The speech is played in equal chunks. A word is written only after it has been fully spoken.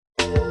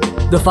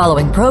The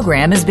following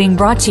program is being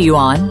brought to you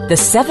on the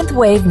Seventh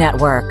Wave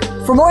Network.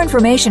 For more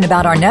information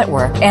about our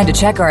network and to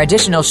check our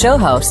additional show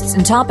hosts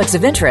and topics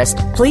of interest,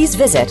 please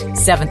visit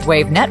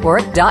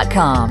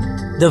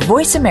seventhwavenetwork.com. The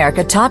Voice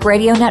America Talk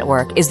Radio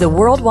Network is the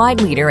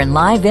worldwide leader in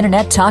live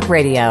Internet talk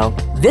radio.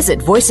 Visit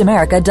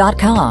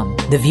voiceamerica.com.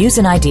 The views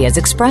and ideas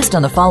expressed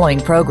on the following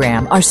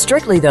program are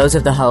strictly those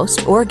of the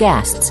host or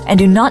guests and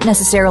do not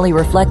necessarily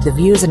reflect the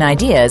views and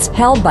ideas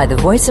held by the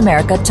Voice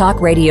America Talk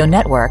Radio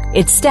Network,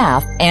 its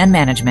staff, and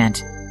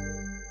management.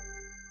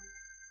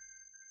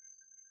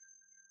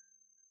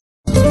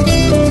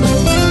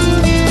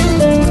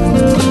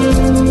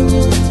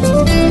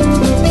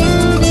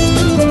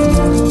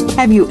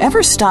 Have you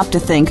ever stopped to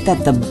think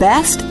that the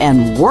best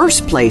and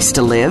worst place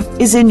to live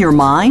is in your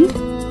mind?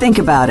 Think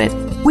about it.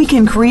 We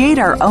can create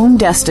our own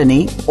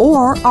destiny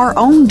or our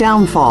own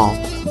downfall.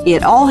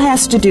 It all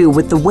has to do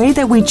with the way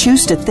that we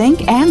choose to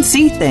think and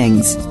see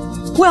things.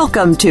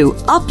 Welcome to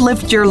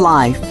Uplift Your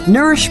Life,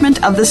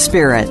 Nourishment of the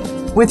Spirit,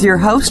 with your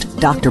host,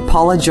 Dr.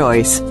 Paula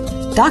Joyce.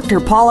 Dr.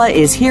 Paula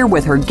is here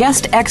with her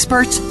guest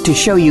experts to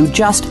show you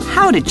just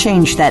how to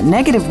change that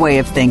negative way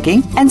of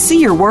thinking and see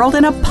your world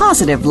in a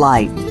positive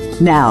light.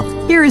 Now,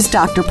 here is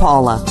Dr.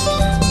 Paula.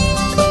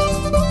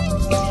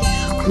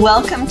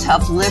 Welcome to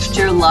Uplift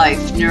Your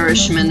Life,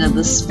 Nourishment of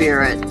the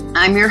Spirit.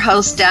 I'm your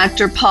host,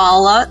 Dr.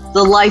 Paula,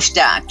 the Life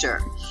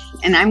Doctor,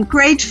 and I'm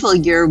grateful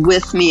you're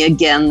with me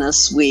again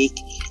this week.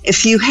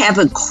 If you have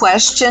a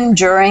question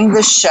during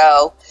the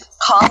show,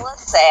 call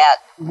us at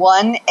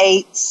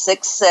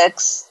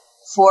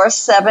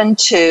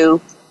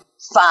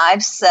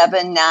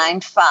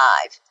 1-866-472-5795.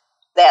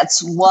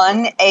 That's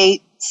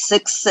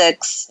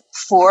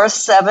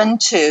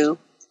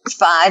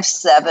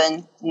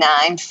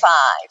 1-866-472-5795.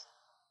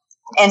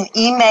 And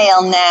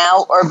email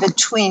now or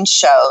between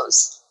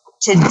shows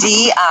to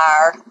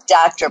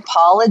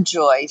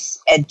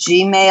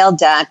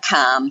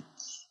drpaulajoyce@gmail.com.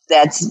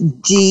 That's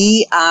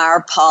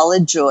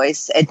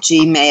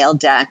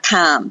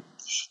drpaulajoyce@gmail.com.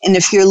 And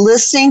if you're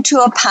listening to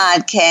a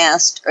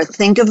podcast or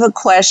think of a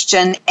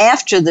question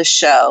after the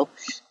show,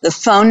 the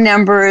phone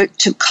number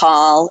to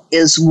call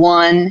is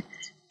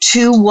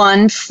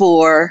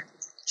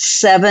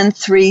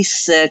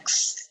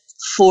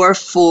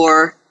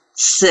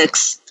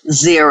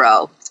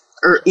 1-214-736-4460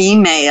 or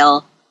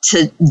email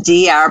to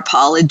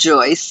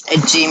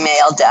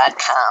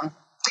drpaulajoyce@gmail.com.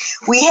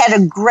 We had a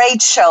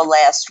great show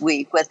last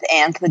week with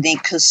Anthony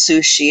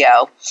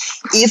Casuccio.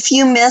 If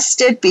you missed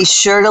it, be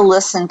sure to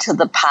listen to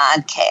the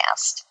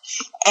podcast.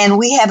 And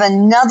we have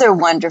another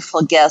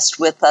wonderful guest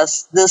with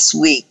us this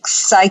week,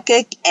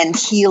 psychic and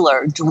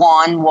healer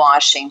Dwan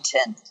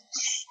Washington.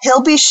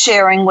 He'll be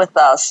sharing with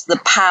us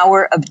the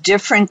power of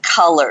different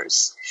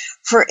colors.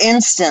 For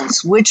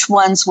instance, which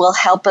ones will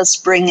help us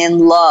bring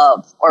in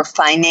love or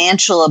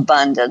financial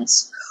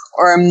abundance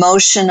or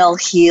emotional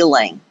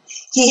healing.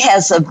 He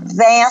has a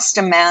vast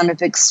amount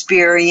of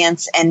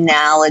experience and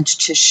knowledge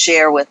to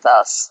share with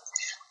us.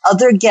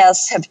 Other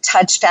guests have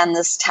touched on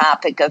this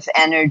topic of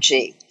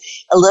energy.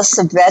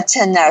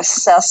 Elisaveta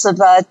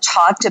Narcessova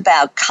talked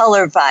about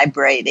color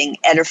vibrating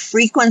at a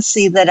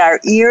frequency that our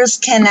ears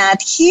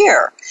cannot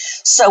hear,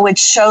 so it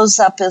shows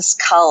up as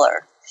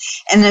color.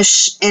 And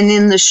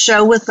in the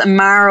show with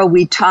Amara,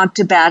 we talked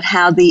about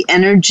how the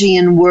energy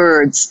in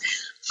words,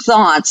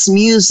 thoughts,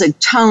 music,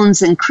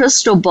 tones, and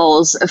crystal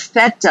bowls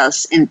affect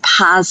us in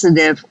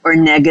positive or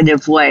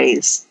negative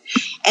ways.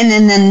 And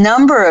in a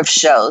number of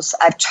shows,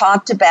 I've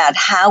talked about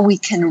how we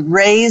can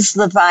raise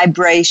the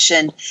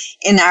vibration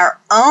in our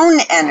own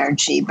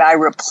energy by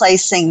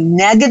replacing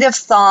negative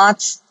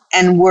thoughts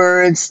and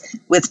words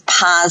with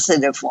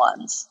positive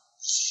ones.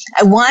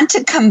 I want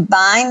to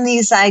combine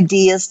these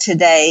ideas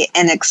today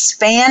and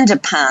expand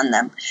upon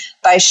them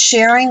by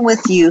sharing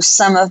with you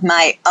some of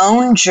my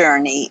own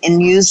journey in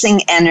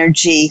using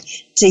energy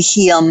to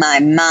heal my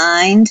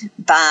mind,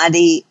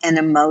 body, and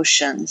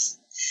emotions.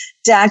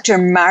 Dr.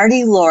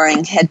 Marty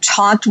Loring had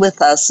talked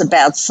with us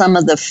about some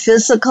of the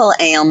physical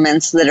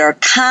ailments that are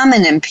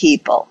common in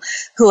people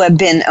who have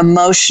been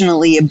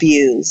emotionally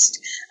abused.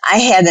 I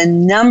had a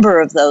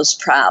number of those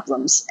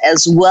problems,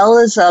 as well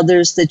as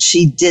others that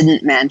she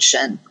didn't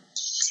mention.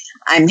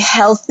 I'm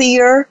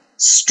healthier,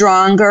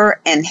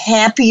 stronger, and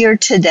happier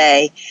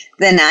today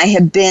than I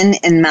have been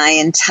in my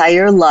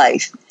entire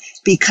life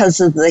because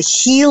of the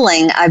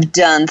healing I've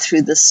done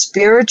through the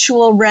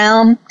spiritual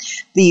realm,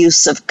 the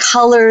use of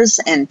colors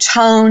and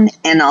tone,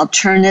 and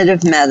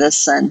alternative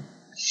medicine.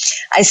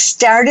 I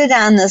started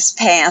on this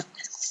path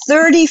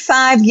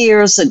 35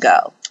 years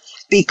ago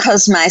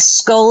because my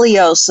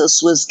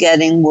scoliosis was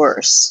getting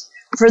worse.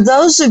 For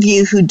those of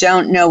you who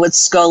don't know what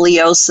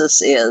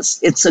scoliosis is,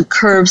 it's a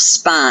curved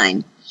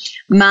spine.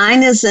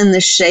 Mine is in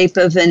the shape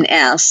of an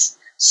S,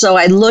 so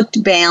I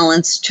looked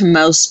balanced to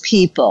most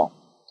people.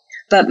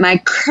 But my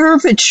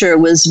curvature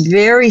was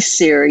very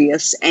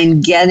serious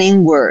and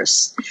getting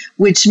worse,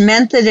 which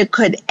meant that it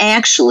could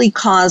actually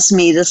cause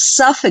me to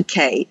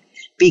suffocate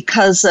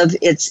because of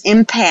its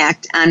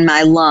impact on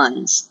my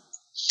lungs.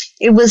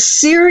 It was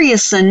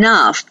serious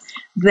enough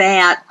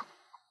that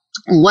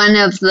one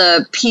of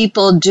the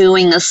people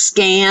doing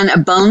a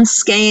bone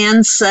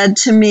scan, said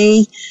to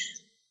me,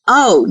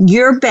 "Oh,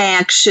 your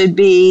back should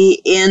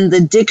be in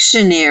the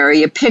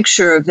dictionary, a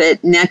picture of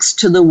it next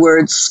to the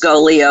word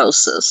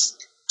scoliosis."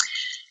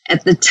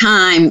 At the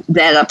time,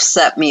 that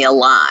upset me a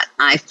lot.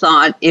 I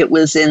thought it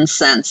was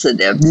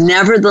insensitive.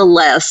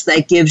 Nevertheless,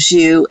 that gives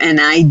you an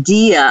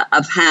idea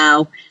of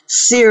how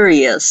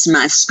serious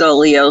my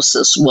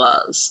scoliosis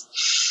was.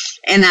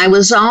 And I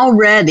was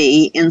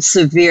already in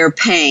severe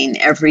pain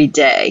every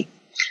day.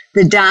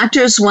 The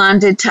doctors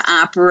wanted to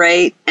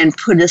operate and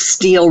put a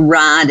steel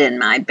rod in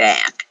my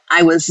back.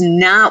 I was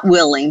not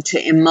willing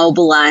to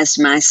immobilize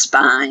my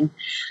spine.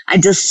 I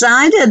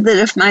decided that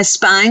if my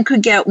spine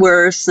could get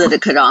worse, that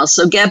it could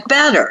also get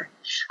better.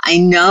 I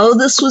know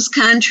this was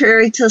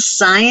contrary to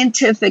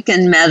scientific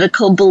and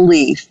medical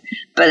belief,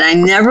 but I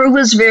never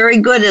was very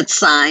good at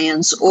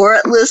science or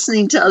at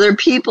listening to other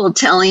people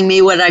telling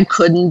me what I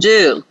couldn't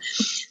do.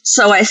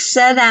 So I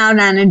set out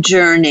on a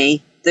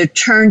journey that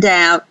turned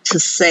out to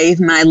save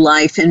my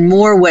life in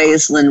more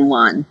ways than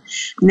one.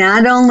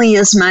 Not only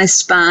is my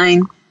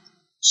spine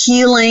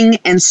healing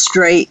and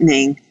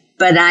straightening,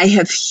 but I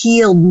have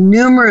healed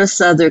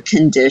numerous other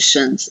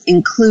conditions,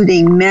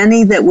 including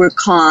many that were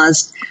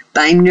caused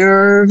by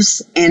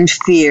nerves and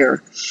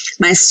fear.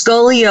 My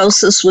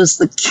scoliosis was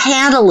the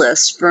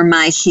catalyst for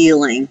my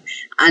healing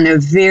on a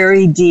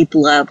very deep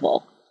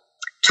level.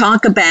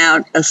 Talk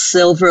about a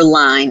silver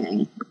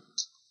lining.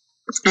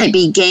 I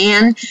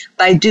began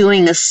by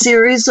doing a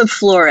series of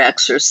floor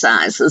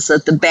exercises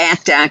that the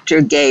back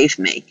doctor gave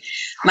me.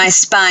 My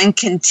spine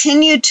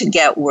continued to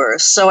get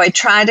worse, so I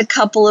tried a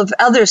couple of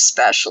other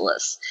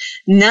specialists,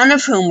 none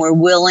of whom were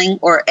willing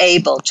or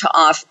able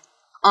to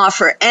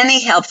offer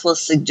any helpful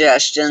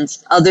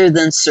suggestions other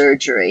than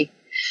surgery.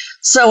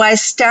 So I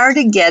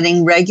started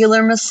getting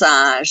regular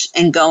massage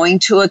and going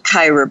to a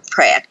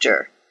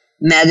chiropractor,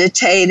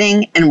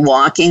 meditating and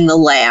walking the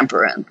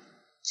labyrinth.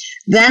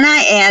 Then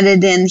I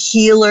added in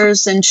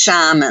healers and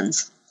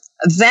shamans.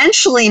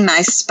 Eventually,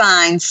 my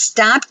spine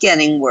stopped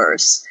getting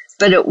worse,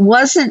 but it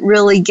wasn't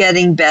really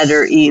getting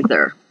better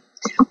either.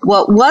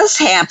 What was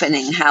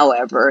happening,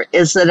 however,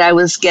 is that I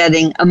was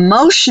getting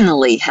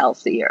emotionally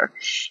healthier,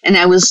 and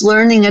I was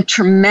learning a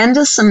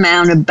tremendous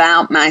amount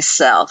about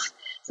myself,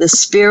 the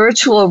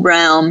spiritual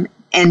realm,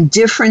 and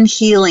different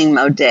healing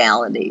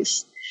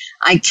modalities.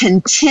 I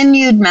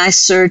continued my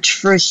search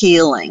for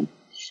healing.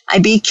 I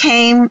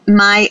became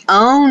my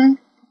own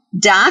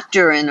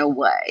doctor in a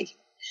way.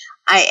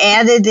 I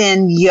added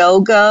in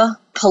yoga,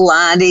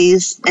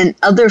 Pilates, and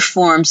other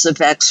forms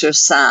of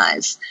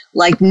exercise,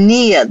 like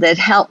Nia, that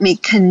helped me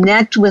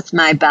connect with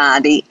my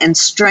body and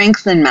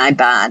strengthen my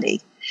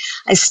body.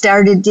 I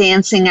started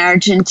dancing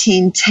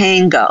Argentine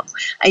tango.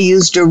 I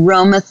used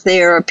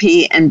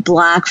aromatherapy and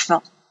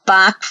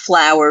Bach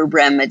flower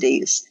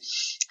remedies.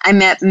 I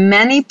met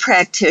many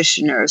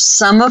practitioners,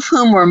 some of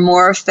whom were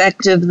more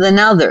effective than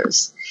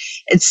others.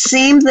 It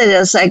seemed that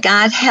as I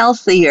got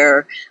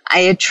healthier, I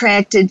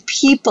attracted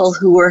people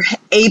who were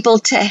able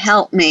to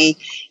help me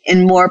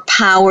in more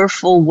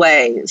powerful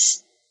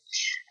ways.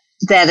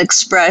 That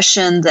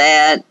expression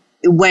that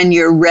when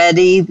you're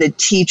ready, the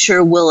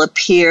teacher will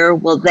appear.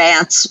 Well,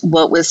 that's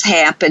what was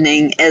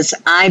happening as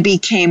I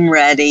became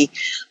ready.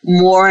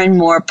 More and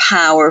more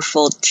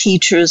powerful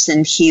teachers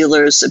and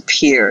healers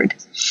appeared.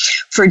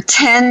 For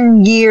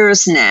 10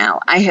 years now,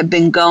 I have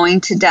been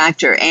going to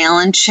Dr.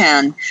 Alan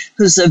Chen,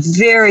 who's a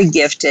very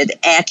gifted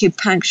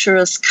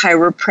acupuncturist,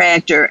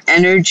 chiropractor,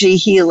 energy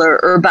healer,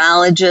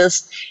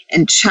 herbologist,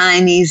 and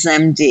Chinese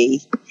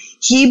MD.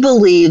 He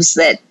believes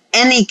that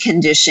any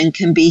condition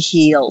can be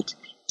healed,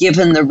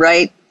 given the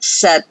right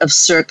set of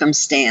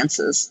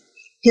circumstances.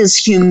 His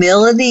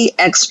humility,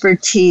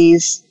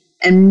 expertise,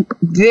 and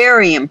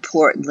very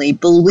importantly,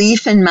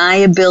 belief in my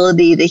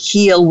ability to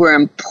heal were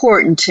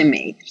important to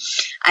me.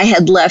 I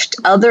had left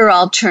other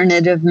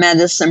alternative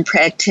medicine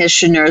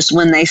practitioners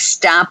when they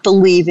stopped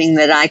believing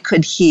that I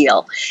could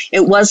heal.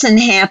 It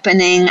wasn't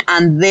happening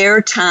on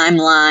their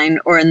timeline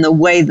or in the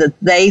way that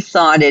they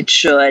thought it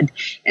should,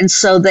 and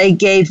so they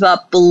gave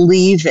up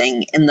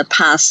believing in the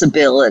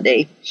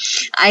possibility.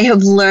 I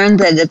have learned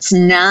that it's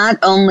not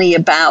only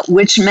about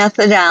which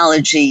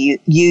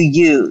methodology you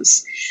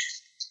use.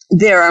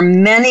 There are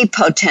many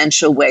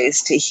potential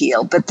ways to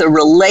heal, but the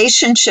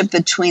relationship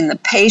between the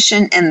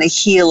patient and the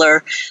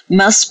healer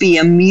must be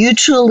a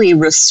mutually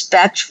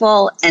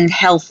respectful and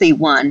healthy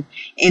one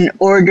in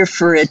order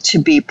for it to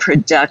be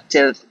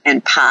productive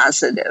and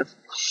positive.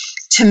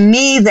 To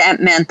me, that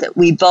meant that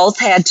we both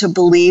had to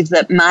believe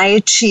that my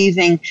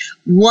achieving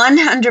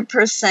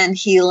 100%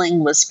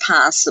 healing was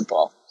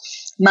possible.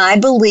 My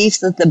belief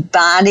that the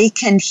body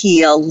can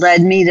heal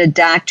led me to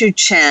Dr.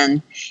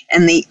 Chen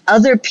and the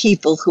other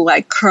people who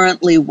I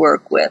currently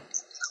work with,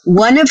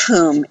 one of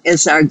whom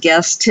is our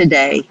guest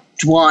today,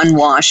 Dwan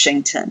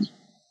Washington.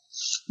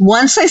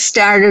 Once I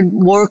started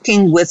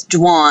working with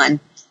Dwan,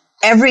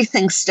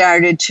 everything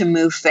started to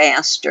move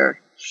faster.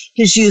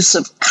 His use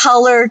of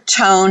color,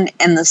 tone,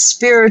 and the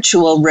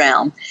spiritual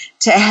realm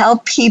to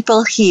help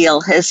people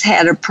heal has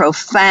had a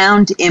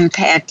profound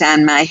impact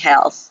on my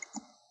health.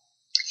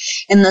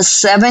 In the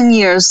 7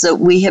 years that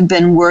we have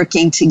been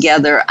working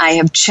together, I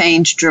have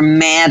changed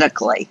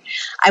dramatically.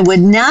 I would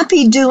not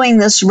be doing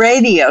this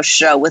radio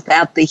show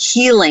without the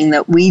healing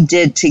that we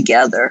did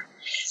together.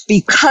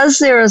 Because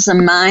there is a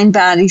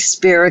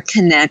mind-body-spirit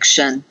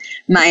connection,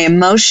 my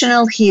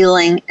emotional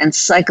healing and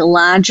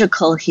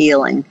psychological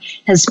healing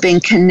has been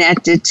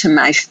connected to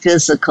my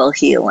physical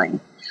healing.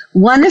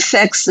 One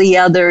affects the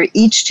other,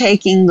 each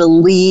taking the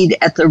lead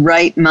at the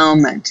right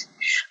moment.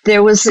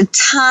 There was a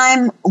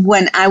time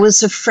when I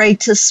was afraid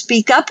to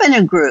speak up in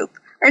a group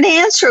or to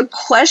answer a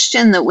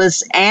question that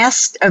was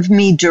asked of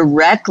me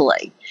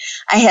directly.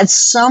 I had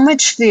so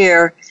much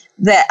fear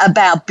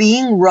about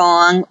being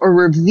wrong or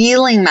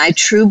revealing my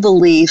true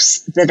beliefs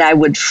that I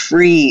would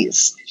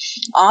freeze.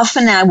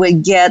 Often I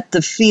would get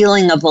the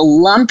feeling of a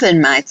lump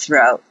in my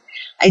throat.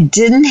 I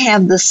didn't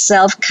have the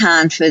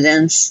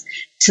self-confidence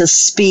to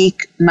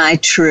speak my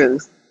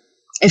truth.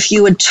 If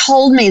you had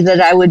told me that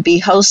I would be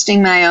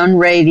hosting my own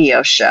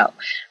radio show,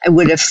 I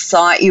would have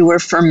thought you were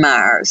from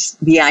Mars.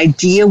 The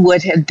idea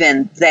would have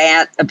been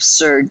that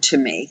absurd to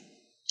me.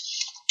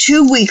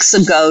 2 weeks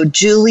ago,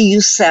 Julie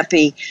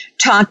Giuseppe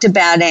talked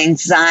about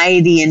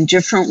anxiety and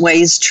different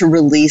ways to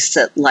release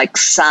it, like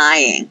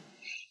sighing.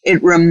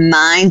 It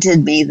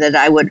reminded me that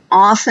I would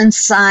often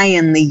sigh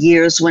in the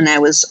years when I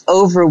was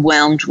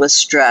overwhelmed with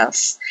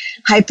stress.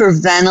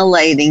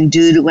 Hyperventilating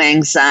due to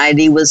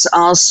anxiety was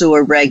also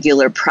a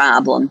regular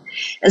problem.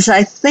 As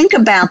I think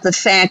about the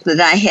fact that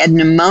I had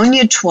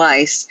pneumonia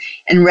twice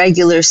and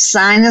regular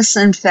sinus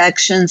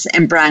infections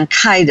and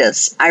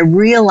bronchitis, I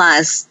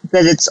realized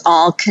that it's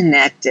all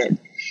connected.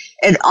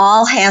 It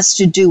all has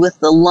to do with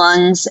the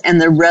lungs and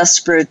the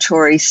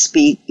respiratory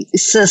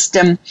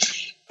system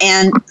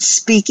and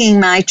speaking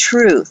my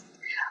truth.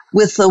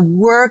 With the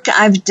work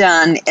I've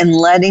done in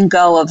letting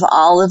go of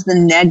all of the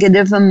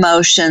negative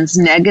emotions,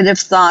 negative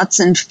thoughts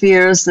and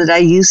fears that I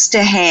used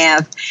to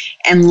have,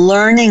 and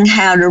learning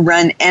how to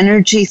run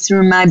energy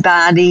through my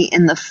body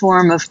in the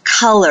form of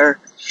color,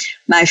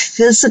 my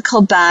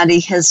physical body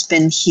has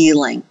been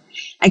healing.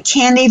 I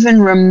can't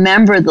even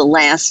remember the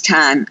last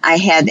time I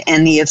had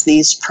any of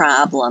these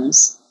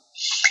problems.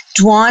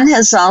 Dwan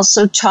has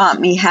also taught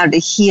me how to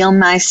heal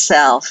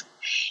myself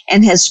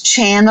and has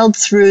channeled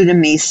through to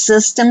me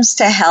systems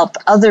to help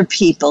other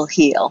people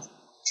heal.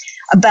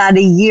 About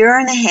 1.5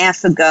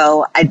 years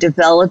ago, I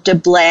developed a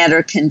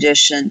bladder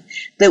condition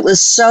that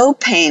was so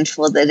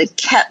painful that it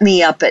kept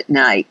me up at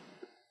night.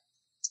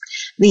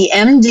 The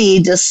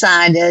MD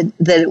decided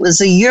that it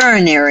was a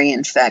urinary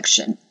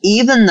infection,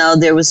 even though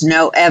there was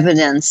no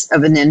evidence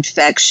of an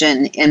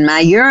infection in my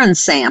urine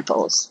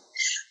samples.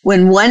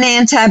 When one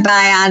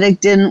antibiotic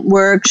didn't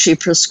work, she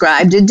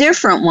prescribed a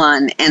different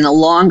one and a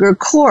longer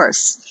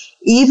course.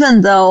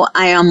 Even though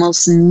I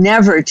almost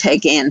never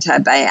take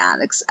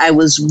antibiotics, I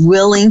was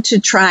willing to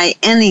try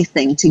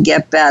anything to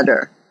get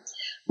better.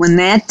 When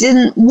that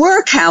didn't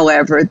work,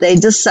 however, they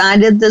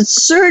decided that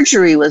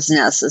surgery was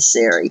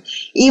necessary,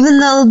 even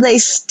though they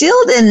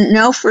still didn't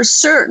know for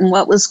certain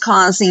what was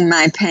causing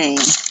my pain.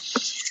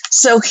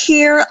 So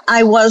here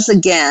I was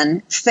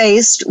again,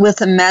 faced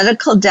with a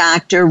medical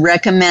doctor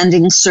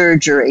recommending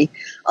surgery,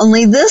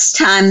 only this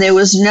time there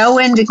was no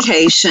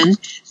indication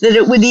that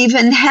it would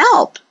even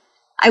help.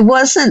 I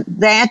wasn't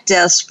that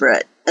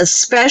desperate,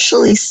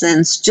 especially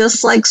since,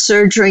 just like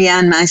surgery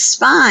on my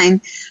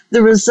spine,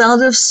 the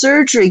result of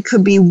surgery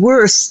could be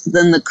worse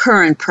than the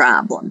current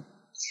problem.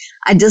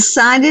 I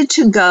decided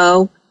to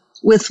go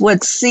with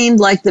what seemed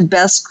like the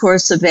best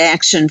course of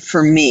action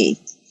for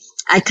me.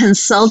 I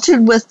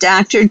consulted with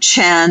Dr.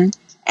 Chen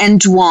and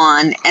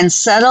Dwan and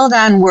settled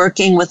on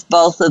working with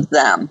both of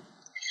them.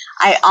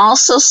 I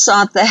also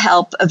sought the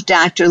help of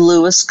Dr.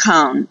 Lewis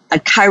Cohn, a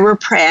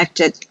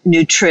chiropractic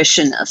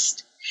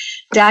nutritionist.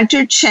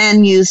 Dr.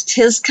 Chen used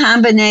his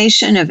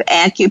combination of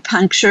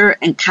acupuncture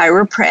and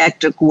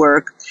chiropractic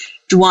work.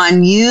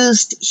 Dwan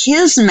used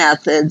his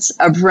methods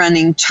of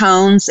running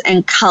tones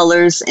and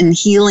colors and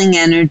healing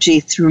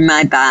energy through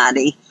my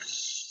body.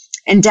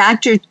 And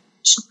Dr.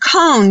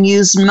 Cohn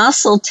used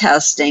muscle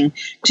testing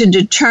to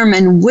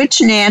determine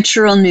which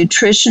natural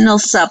nutritional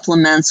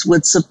supplements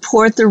would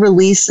support the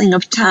releasing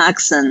of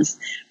toxins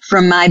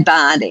from my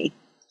body.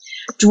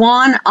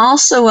 Dwan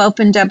also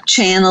opened up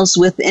channels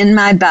within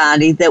my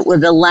body that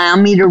would allow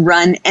me to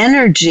run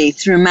energy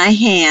through my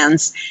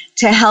hands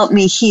to help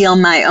me heal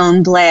my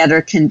own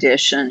bladder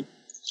condition.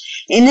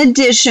 In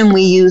addition,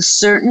 we use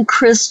certain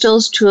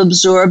crystals to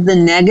absorb the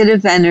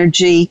negative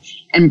energy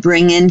and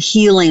bring in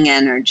healing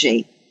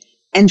energy.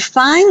 And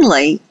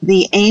finally,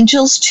 the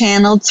angels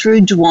channeled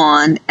through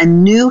Dwan a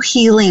new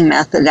healing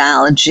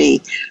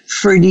methodology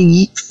for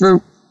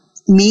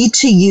me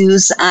to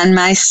use on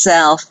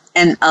myself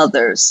and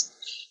others,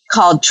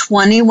 called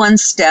 21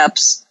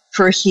 Steps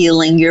for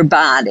Healing Your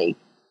Body.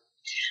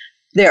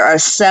 There are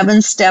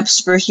 7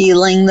 steps for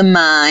healing the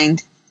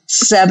mind,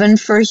 7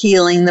 for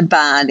healing the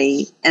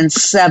body, and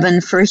 7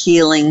 for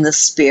healing the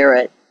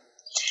spirit.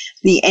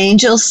 The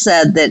angel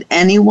said that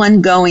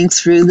anyone going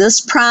through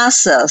this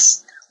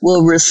process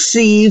will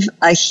receive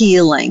a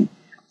healing,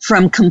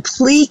 from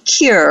complete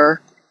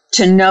cure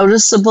to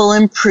noticeable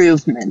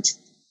improvement,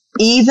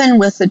 even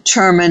with a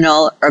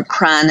terminal or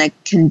chronic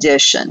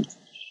condition.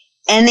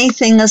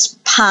 Anything is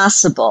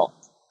possible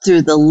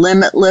through the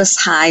limitless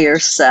higher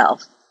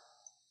self.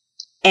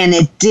 And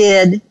it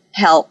did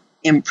help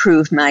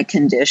improve my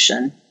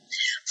condition.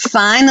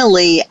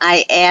 Finally,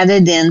 I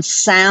added in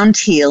sound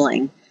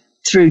healing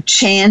through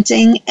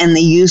chanting and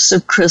the use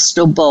of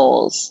crystal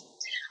bowls.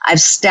 I've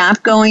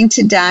stopped going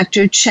to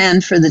Dr.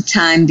 Chen for the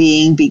time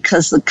being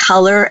because the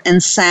color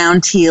and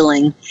sound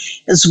healing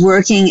is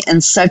working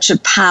in such a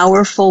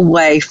powerful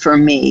way for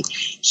me,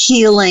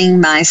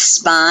 healing my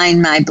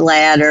spine, my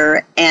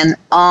bladder, and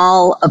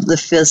all of the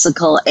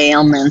physical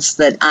ailments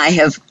that I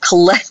have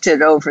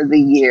collected over the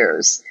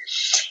years.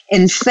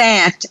 In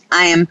fact,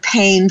 I am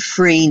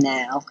pain-free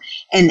now,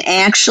 and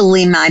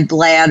actually my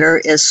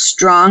bladder is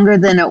stronger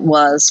than it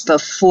was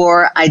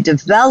before I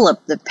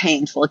developed the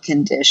painful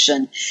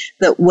condition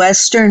that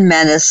Western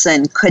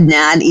medicine could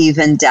not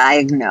even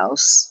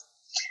diagnose.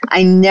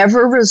 I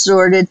never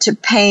resorted to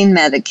pain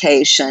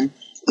medication,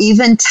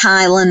 even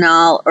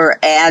Tylenol or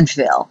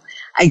Advil.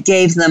 I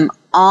gave them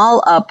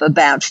all up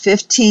about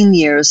 15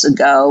 years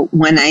ago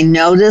when I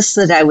noticed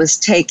that I was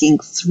taking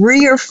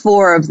 3 or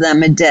 4 of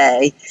them a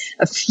day,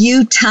 a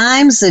few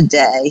times a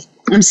day.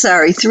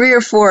 3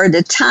 or 4 at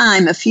a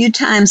time, a few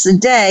times a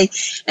day,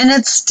 and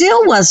it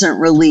still wasn't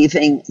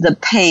relieving the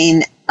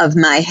pain of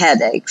my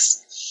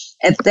headaches.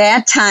 At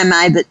that time,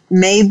 I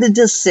made the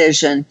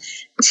decision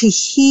to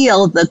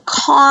heal the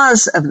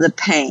cause of the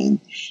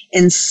pain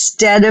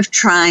instead of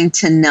trying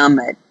to numb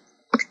it.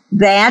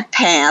 That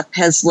path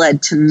has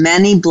led to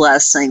many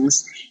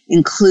blessings,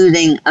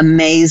 including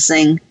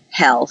amazing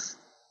health.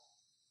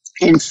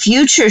 In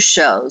future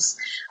shows,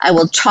 I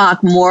will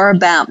talk more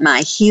about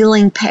my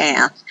healing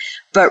path,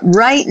 but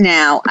right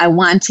now I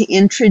want to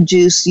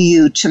introduce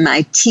you to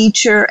my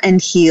teacher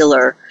and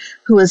healer,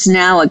 who is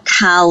now a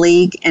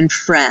colleague and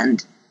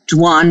friend,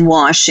 Dwan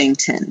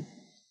Washington.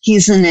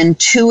 He's an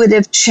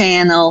intuitive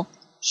channel,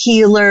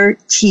 healer,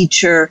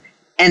 teacher,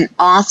 and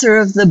author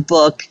of the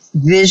book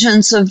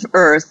Visions of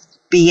Earth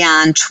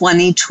Beyond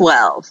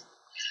 2012.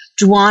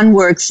 Dwan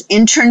works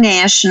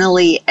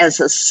internationally as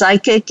a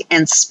psychic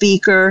and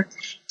speaker,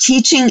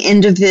 teaching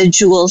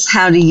individuals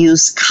how to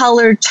use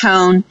color,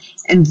 tone,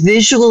 and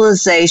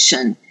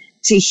visualization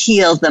to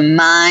heal the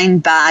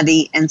mind,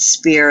 body, and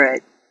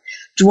spirit.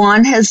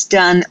 Dwan has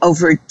done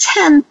over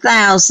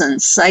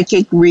 10,000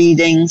 psychic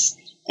readings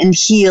and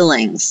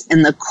healings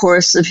in the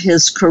course of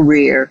his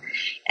career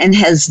and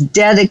has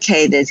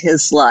dedicated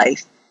his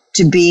life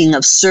to being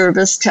of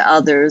service to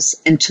others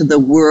and to the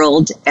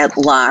world at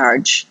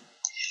large.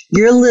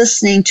 You're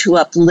listening to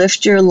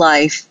Uplift Your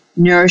Life,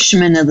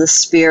 Nourishment of the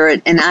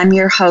Spirit, and I'm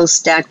your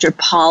host, Dr.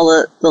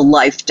 Paula, the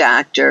Life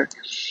Doctor.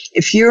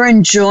 If you're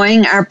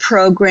enjoying our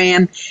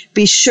program,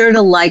 be sure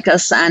to like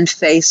us on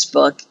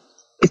Facebook.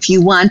 If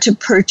you want to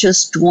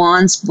purchase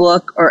Dwan's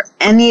book or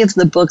any of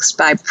the books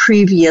by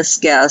previous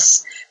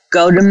guests,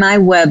 go to my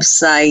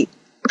website,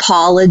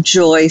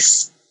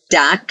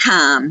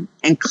 paulajoyce.com,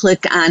 and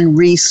click on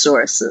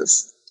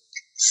Resources.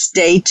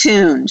 Stay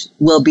tuned.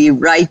 We'll be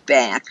right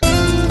back.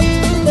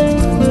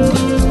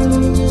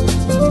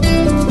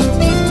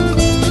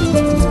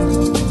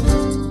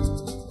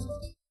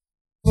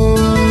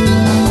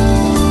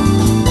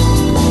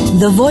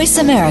 The Voice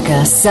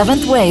America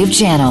 7th Wave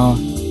Channel.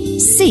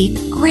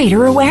 Seek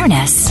greater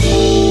awareness.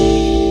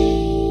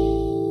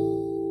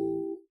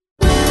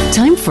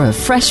 Time for a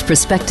fresh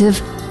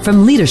perspective.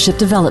 From leadership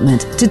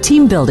development to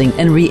team building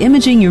and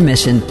re-imaging your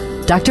mission,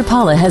 Dr.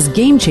 Paula has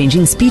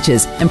game-changing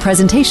speeches and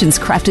presentations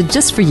crafted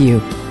just for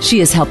you. She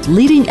has helped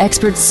leading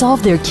experts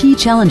solve their key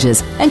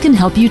challenges and can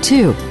help you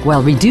too,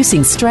 while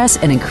reducing stress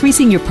and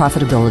increasing your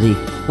profitability.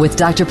 With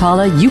Dr.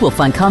 Paula, you will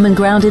find common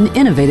ground and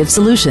innovative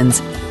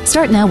solutions.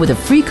 Start now with a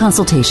free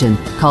consultation.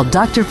 Call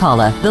Dr.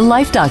 Paula, the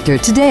Life Doctor,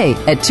 today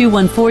at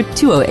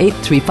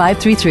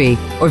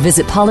 214-208-3533 or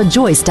visit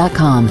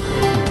paulajoyce.com.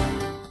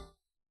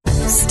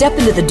 Step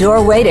into the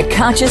doorway to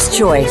conscious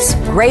choice,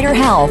 greater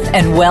health,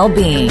 and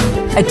well-being.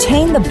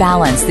 Attain the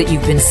balance that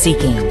you've been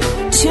seeking.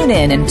 Tune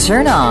in and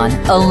turn on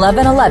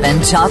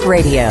 1111 Talk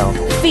Radio.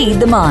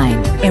 Feed the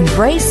mind.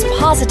 Embrace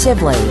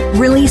positively.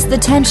 Release the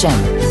tension.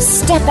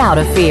 Step out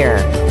of fear.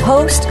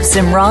 Host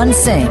Simran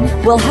Singh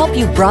will help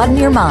you broaden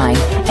your mind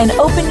and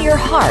open your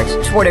heart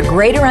toward a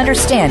greater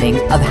understanding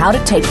of how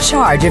to take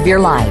charge of your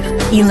life.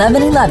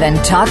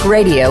 1111 Talk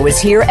Radio is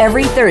here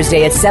every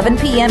Thursday at 7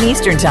 p.m.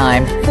 Eastern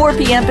Time, 4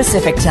 p.m.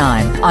 Pacific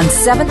Time on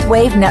 7th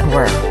Wave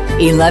Network.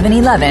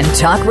 1111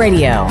 Talk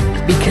Radio,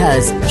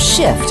 because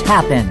shift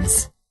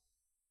happens.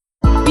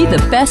 Be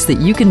the best that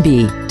you can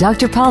be.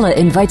 Dr. Paula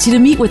invites you to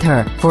meet with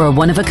her for a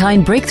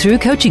one-of-a-kind breakthrough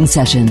coaching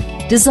session.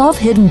 Dissolve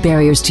hidden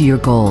barriers to your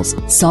goals,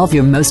 solve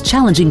your most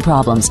challenging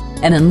problems,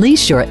 and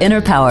unleash your inner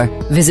power.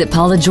 Visit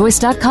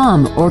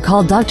paulajoyce.com or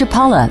call Dr.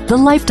 Paula, the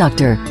Life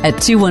Doctor, at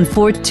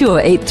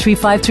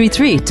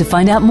 214-208-3533 to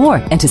find out more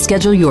and to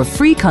schedule your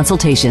free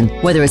consultation.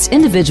 Whether it's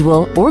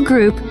individual or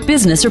group,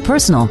 business or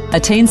personal,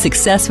 attain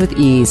success with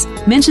ease.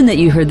 Mention that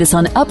you heard this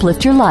on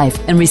Uplift Your Life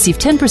and receive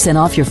 10%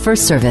 off your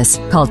first service.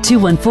 Call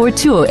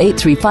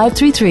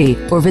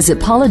 214-208-3533 or visit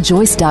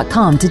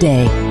paulajoyce.com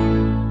today.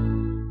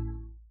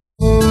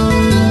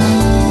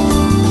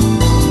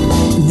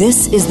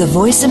 This is the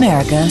Voice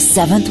America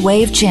 7th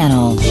Wave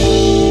Channel.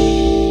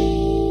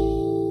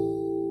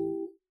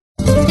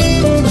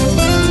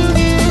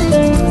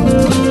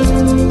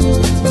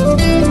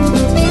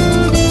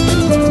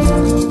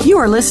 You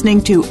are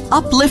listening to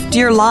Uplift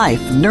Your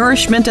Life,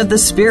 Nourishment of the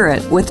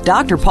Spirit with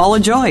Dr. Paula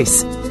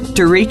Joyce.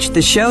 To reach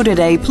the show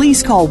today,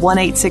 please call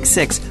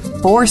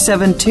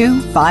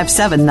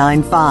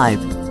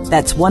 1-866-472-5795.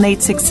 That's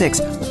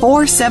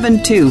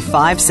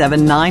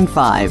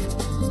 1-866-472-5795.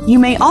 You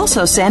may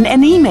also send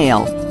an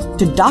email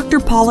to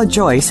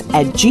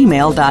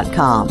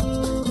drpaulajoyce@gmail.com.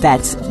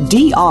 That's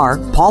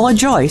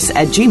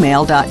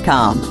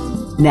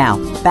drpaulajoyce@gmail.com. Now,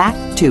 back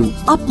to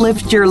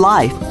Uplift Your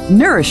Life,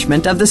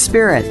 Nourishment of the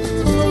Spirit.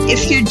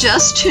 If you're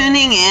just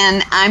tuning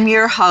in, I'm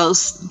your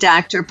host,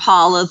 Dr.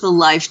 Paula, the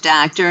Life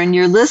Doctor, and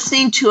you're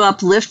listening to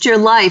Uplift Your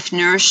Life,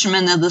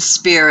 Nourishment of the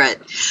Spirit.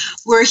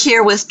 We're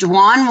here with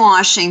Dwan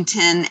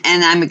Washington,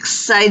 and I'm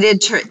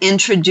excited to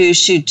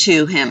introduce you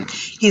to him.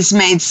 He's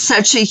made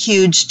such a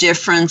huge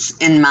difference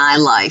in my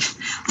life.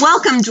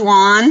 Welcome,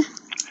 Dwan.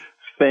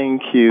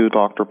 Thank you,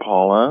 Dr.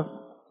 Paula.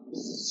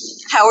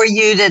 How are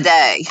you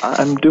today?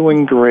 I'm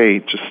doing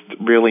great. Just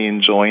really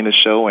enjoying the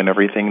show and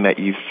everything that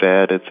you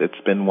said.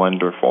 It's been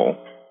wonderful.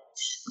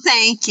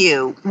 Thank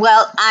you.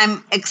 Well,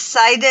 I'm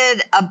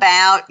excited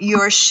about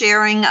your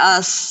sharing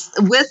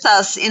with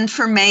us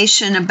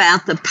information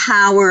about the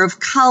power of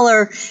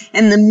color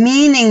and the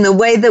meaning, the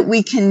way that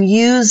we can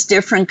use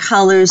different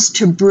colors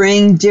to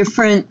bring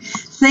different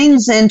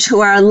things into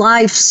our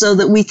life so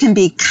that we can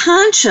be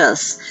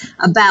conscious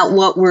about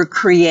what we're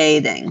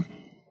creating.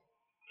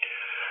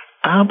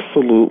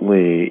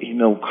 Absolutely.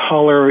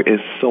 Color is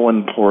so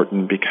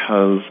important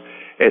because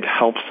it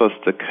helps us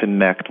to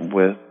connect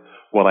with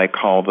what I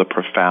call the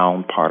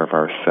profound part of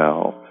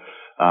ourselves,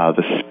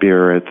 the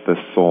spirit, the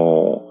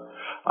soul.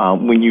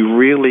 When you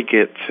really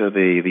get to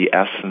the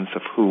essence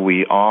of who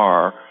we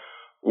are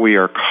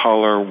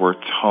color, we're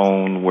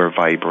tone, we're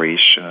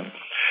vibration.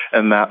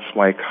 And that's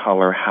why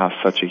color has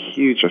such a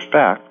huge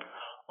effect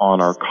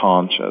on our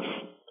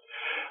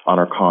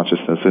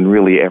consciousness and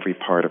really every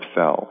part of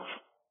self.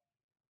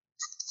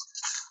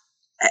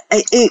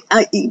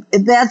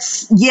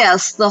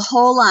 Yes, the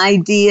whole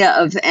idea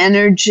of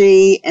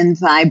energy and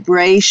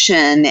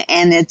vibration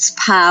and its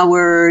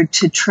power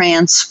to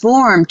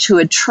transform, to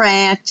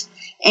attract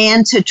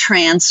and to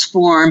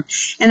transform.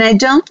 And I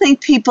don't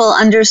think people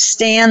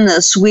understand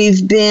this.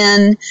 We've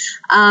been,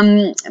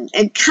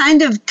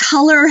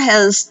 color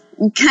has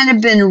kind of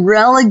been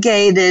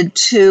relegated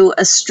to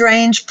a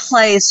strange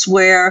place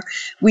where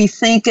we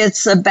think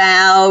it's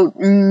about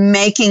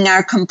making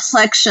our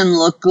complexion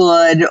look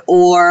good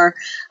or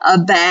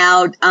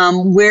about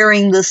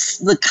wearing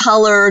the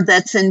color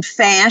that's in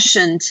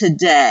fashion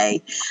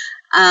today.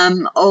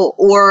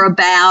 Or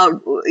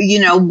about,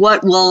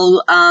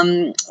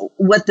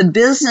 what the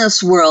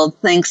business world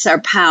thinks are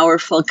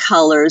powerful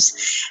colors.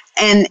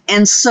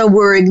 And so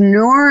we're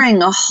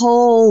ignoring a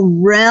whole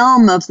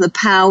realm of the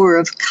power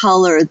of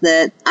color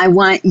that I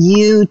want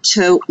you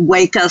to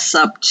wake us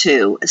up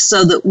to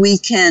so that we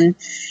can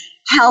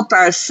help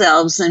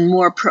ourselves in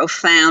more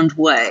profound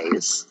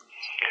ways.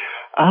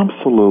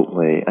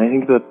 Absolutely. I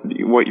think that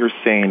what you're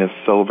saying is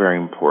so very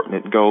important.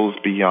 It goes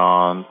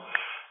beyond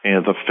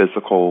the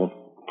physical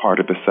part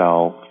of the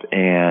self,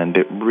 and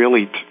it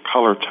really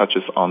color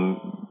touches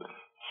on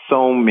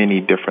so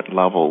many different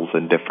levels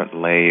and different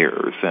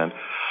layers. And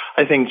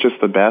I think just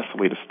the best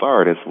way to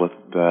start is with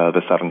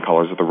the 7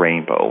 colors of the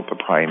rainbow, the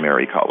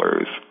primary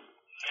colors,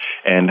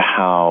 and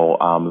how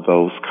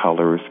those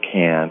colors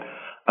can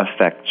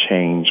affect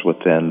change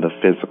within the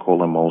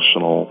physical,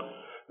 emotional,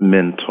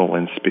 mental,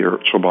 and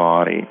spiritual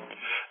body.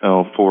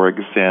 For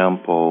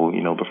example,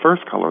 the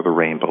first color of the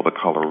rainbow, the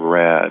color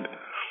red,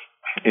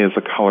 is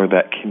a color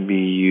that can be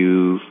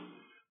used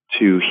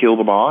to heal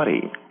the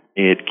body.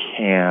 It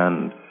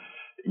can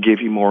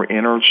give you more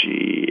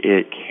energy.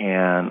 It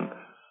can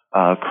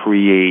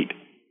create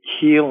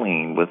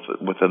healing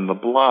within the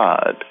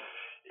blood.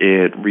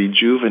 It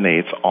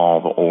rejuvenates all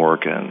the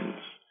organs.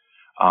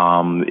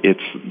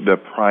 It's the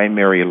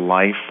primary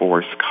life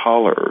force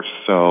color.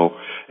 So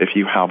if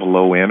you have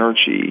low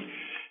energy,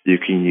 you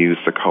can use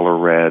the color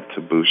red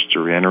to boost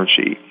your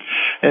energy.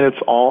 And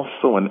it's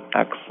also an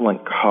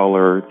excellent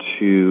color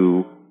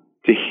to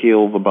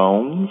heal the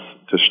bones,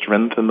 to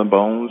strengthen the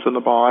bones in the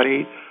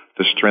body,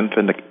 to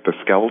strengthen the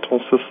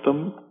skeletal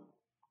system.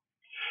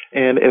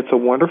 And it's a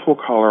wonderful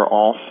color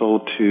also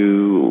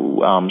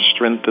to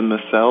strengthen the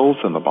cells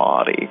in the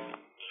body.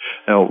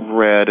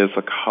 Red is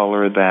a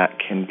color that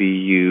can be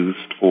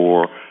used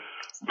for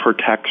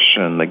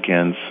protection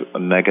against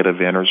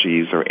negative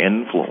energies or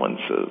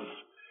influences.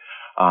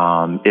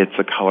 It's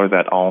a color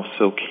that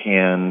also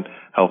can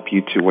help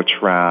you to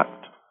attract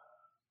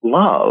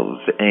love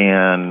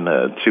and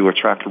to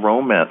attract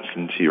romance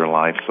into your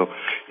life. So,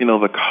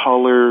 the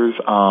colors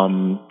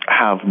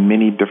have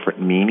many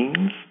different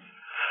meanings,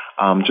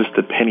 just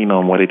depending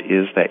on what it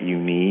is that you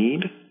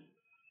need.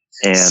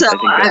 And so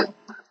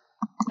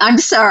I'm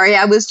sorry,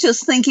 I was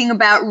just thinking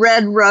about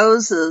red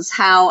roses,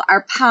 how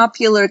our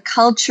popular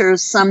culture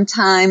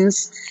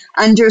sometimes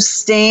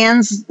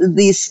understands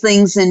these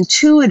things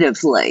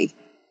intuitively.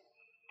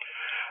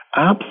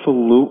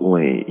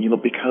 Absolutely,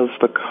 because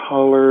the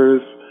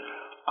colors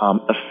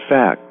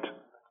affect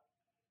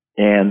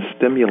and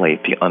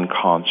stimulate the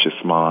unconscious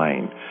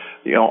mind.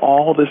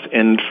 All this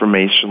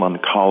information on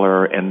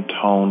color and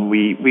tone,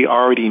 we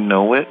already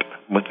know it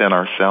within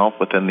ourselves,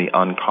 within the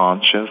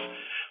unconscious,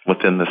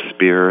 within the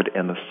spirit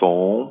and the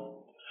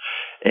soul.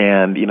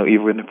 And,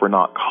 even if we're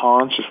not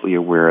consciously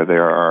aware,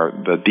 there are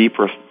the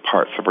deeper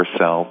parts of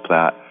ourselves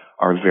that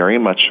are very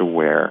much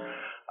aware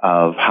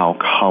of how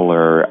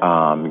color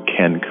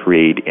can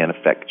create and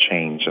affect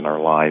change in our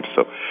lives.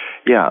 So,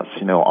 yes,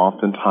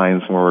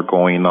 oftentimes when we're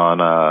going on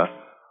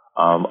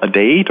a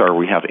date or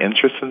we have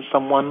interest in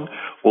someone,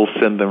 we'll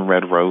send them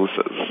red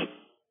roses.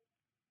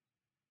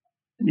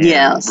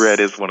 Yes. And red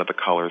is one of the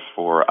colors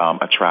for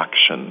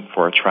attraction,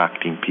 for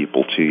attracting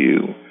people to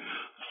you.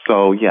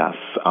 So, yes,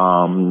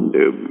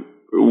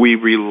 we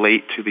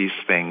relate to these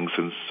things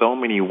in so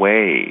many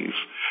ways,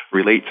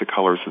 relate to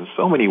colors in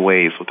so many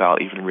ways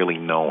without even really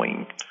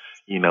knowing,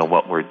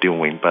 what we're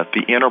doing. But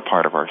the inner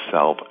part of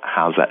ourselves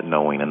has that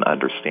knowing and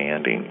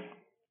understanding.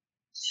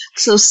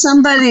 So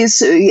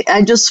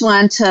I just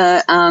want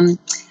to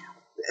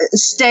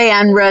stay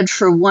on red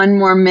for one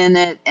more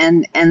minute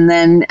and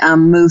then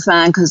move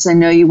on, because I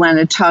know you want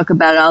to talk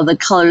about all the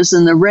colors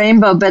in the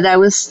rainbow, but I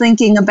was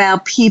thinking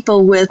about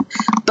people with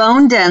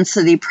bone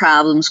density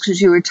problems,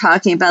 because you were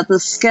talking about the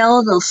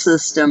skeletal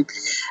system.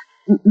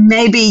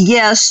 Maybe,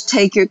 yes,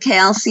 take your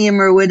calcium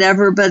or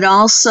whatever, but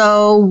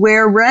also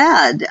wear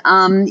red,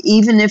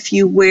 even if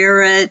you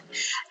wear it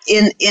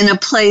in a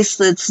place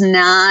that's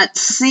not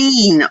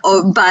seen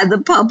or by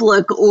the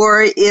public,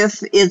 or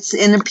if it's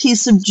in a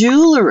piece of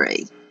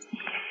jewelry.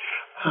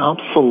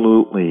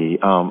 Absolutely.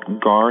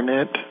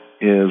 Garnet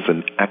is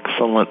an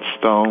excellent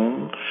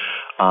stone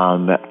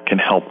that can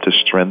help to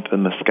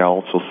strengthen the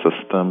skeletal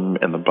system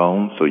and the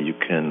bones. So you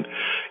can,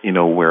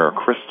 wear a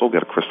crystal,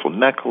 get a crystal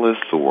necklace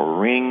or a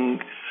ring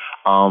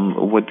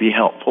would be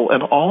helpful.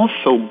 And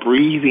also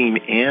breathing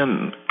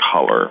in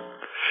color,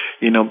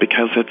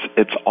 because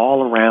it's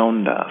all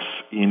around us,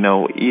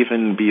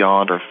 even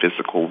beyond our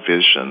physical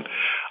vision.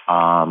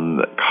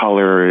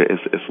 Color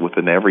is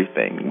within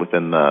everything,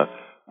 within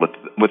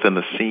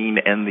the seen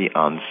and the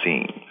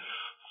unseen.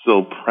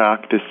 So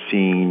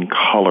practicing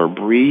color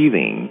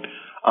breathing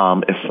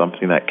is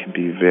something that can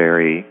be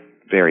very,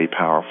 very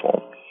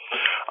powerful.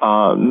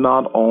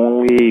 Not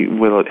only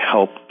will it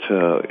help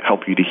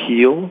you to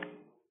heal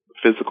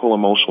physical,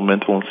 emotional,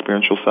 mental, and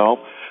spiritual self,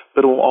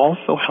 but it will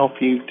also help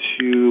you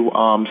to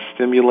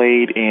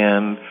stimulate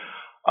and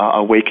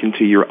awaken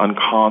to your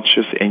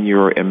unconscious and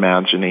your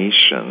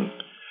imagination.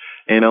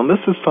 And this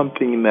is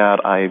something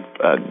that I've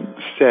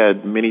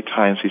said many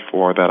times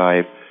before,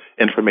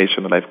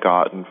 information that I've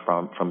gotten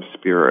from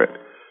Spirit.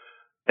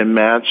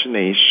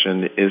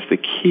 Imagination is the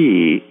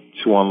key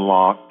to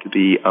unlock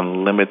the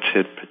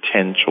unlimited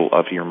potential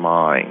of your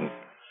mind.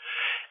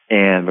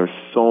 And there's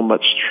so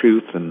much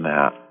truth in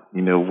that.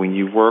 When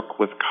you work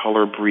with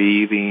color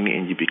breathing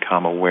and you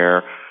become aware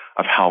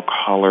of how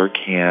color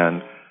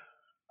can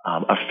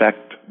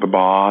affect the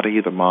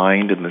body, the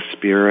mind, and the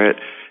spirit,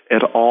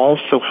 it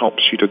also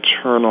helps you to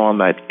turn on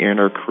that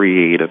inner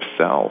creative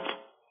self.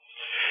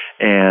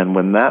 And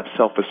when that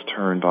self is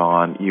turned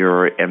on,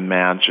 your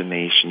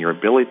imagination, your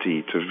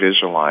ability to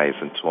visualize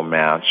and to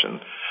imagine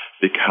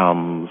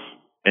becomes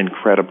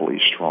incredibly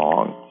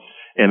strong.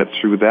 And it's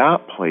through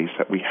that place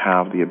that we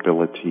have the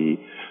ability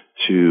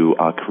to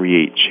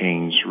create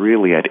change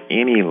really at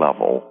any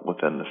level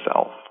within the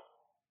self.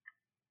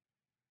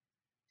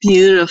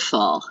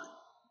 Beautiful.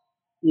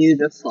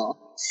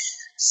 Beautiful.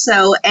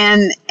 So,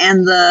 and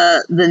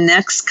the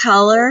next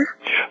color?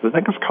 The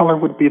next color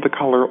would be the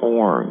color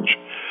orange,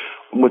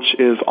 which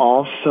is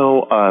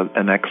also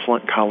an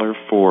excellent color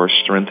for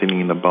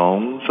strengthening the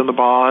bones in the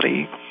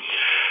body.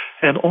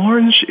 And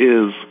orange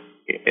is,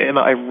 and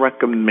I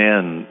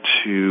recommend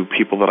to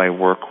people that I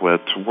work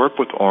with to work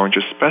with orange,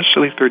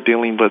 especially if they're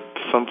dealing with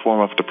some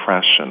form of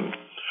depression.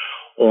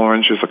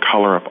 Orange is a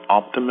color of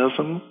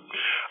optimism.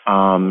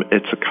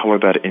 It's a color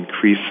that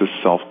increases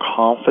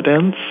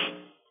self-confidence.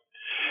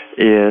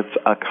 It's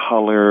a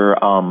color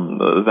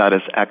that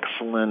is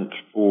excellent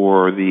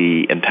for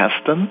the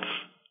intestines,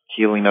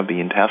 healing of the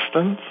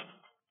intestines,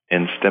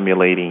 and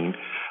stimulating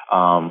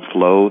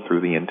flow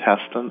through the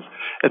intestines.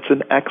 It's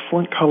an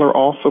excellent color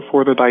also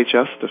for the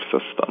digestive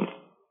system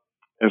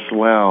as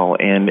well,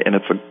 and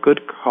it's a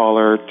good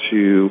color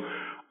to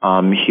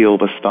heal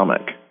the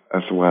stomach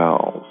as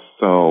well.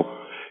 So,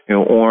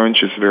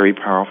 orange is very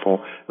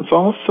powerful. It's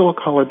also a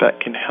color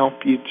that can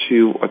help you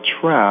to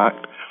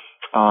attract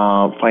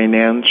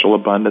financial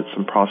abundance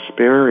and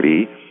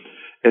prosperity,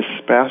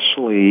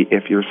 especially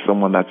if you're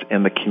someone that's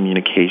in the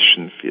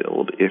communication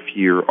field, if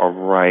you're a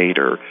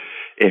writer,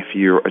 if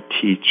you're a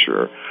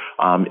teacher,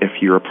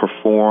 if you're a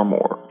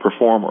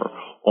performer.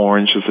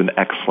 Orange is an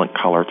excellent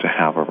color to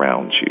have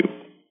around you.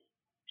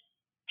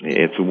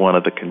 It's one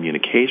of the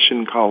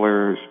communication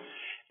colors,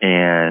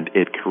 and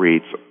it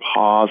creates a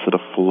positive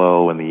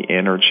flow in the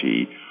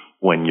energy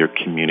when you're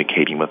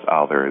communicating with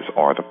others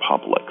or the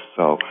public.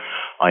 So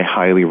I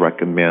highly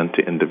recommend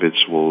to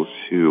individuals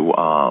who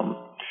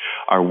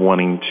are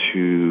wanting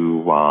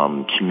to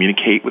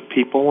communicate with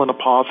people in a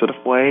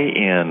positive way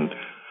and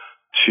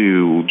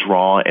to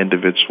draw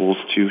individuals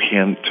to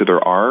their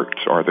art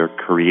or their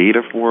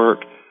creative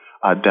work,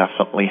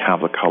 definitely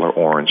have the color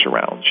orange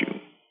around you.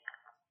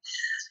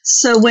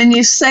 So when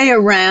you say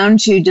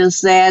around you,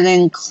 does that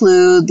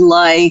include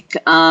like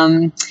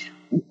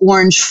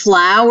orange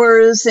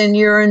flowers in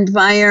your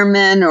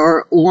environment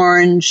or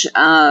orange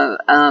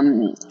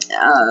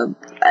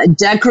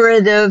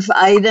decorative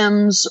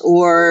items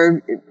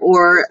or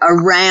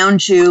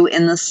around you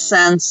in the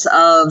sense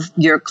of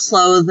your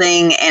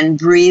clothing and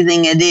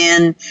breathing it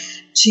in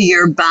to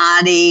your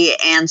body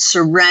and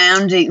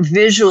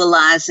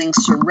visualizing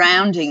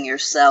surrounding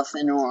yourself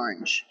in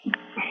orange?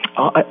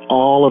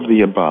 All of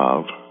the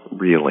above,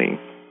 really.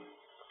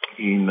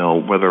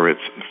 Whether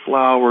it's in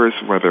flowers,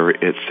 whether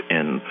it's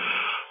in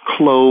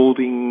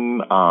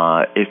clothing,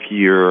 if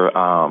you're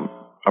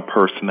a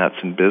person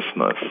that's in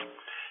business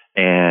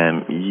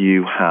and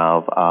you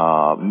have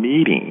a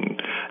meeting,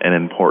 an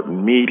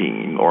important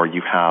meeting, or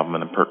you have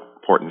an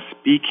important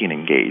speaking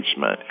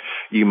engagement,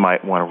 you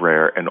might want to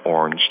wear an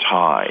orange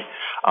tie.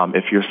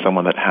 If you're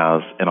someone that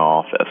has an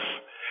office,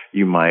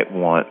 you might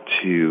want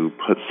to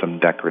put some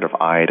decorative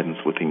items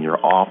within your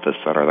office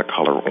that are the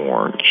color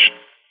orange.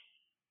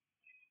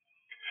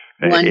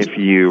 If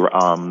you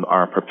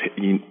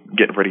you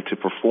get ready to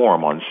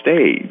perform on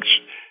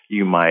stage,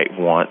 you might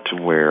want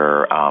to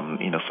wear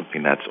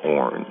something that's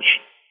orange,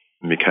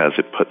 because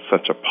it puts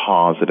such a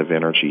positive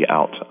energy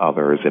out to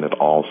others, and it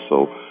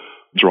also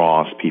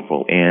draws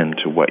people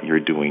into what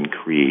you're doing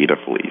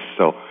creatively.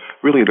 So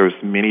really, there's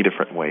many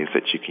different ways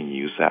that you can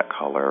use that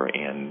color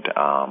and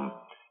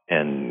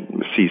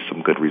see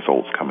some good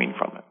results coming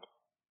from it.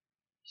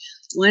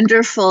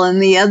 Wonderful.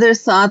 And the other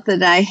thought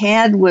that I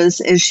had was,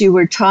 as you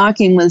were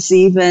talking, was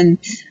even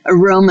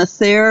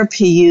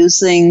aromatherapy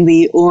using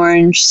the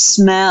orange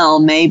smell,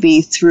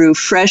 maybe through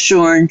fresh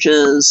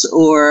oranges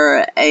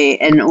or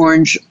an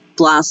orange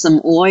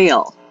blossom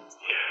oil.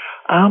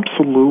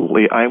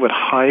 Absolutely. I would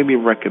highly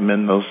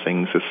recommend those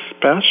things,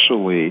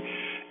 especially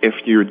if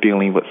you're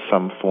dealing with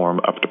some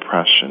form of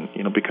depression,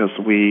 because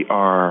we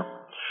are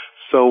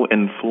so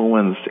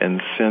influenced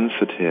and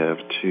sensitive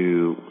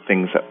to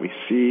things that we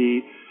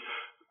see,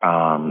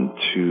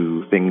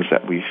 to things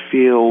that we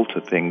feel,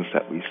 to things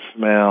that we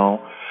smell.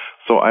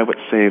 So I would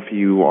say if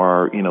you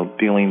are,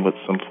 dealing with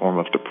some form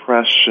of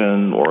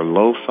depression or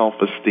low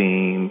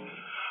self-esteem,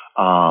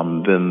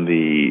 then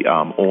the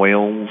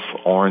oils,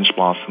 orange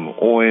blossom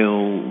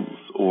oils,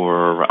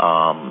 or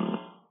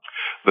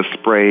the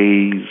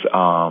sprays,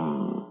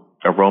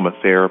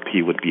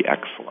 aromatherapy would be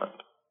excellent.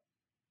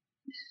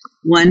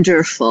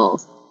 Wonderful.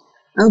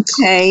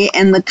 Okay,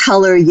 and the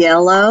color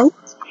yellow?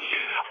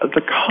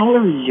 The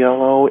color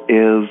yellow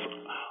is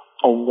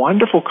a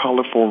wonderful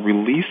color for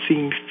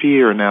releasing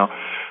fear. Now,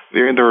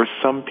 there are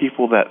some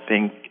people that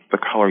think the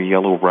color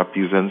yellow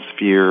represents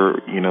fear.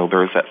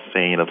 There's that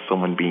saying of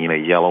someone being a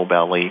yellow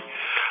belly.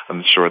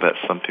 I'm sure that's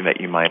something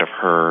that you might have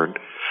heard.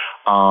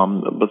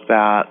 But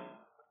that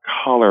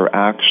color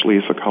actually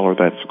is a color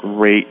that's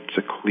great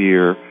to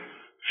clear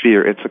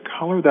fear. It's a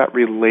color that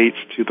relates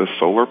to the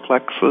solar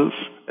plexus.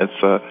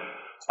 It's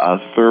a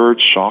third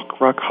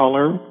chakra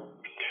color.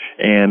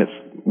 And it's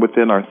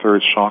within our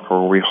third chakra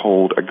where we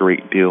hold a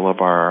great deal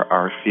of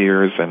our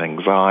fears and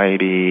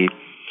anxiety.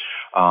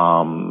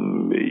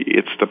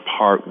 It's the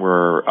part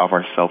of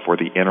ourself where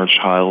the inner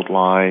child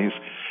lies.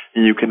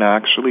 And you can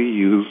actually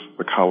use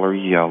the color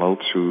yellow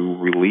to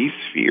release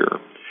fear.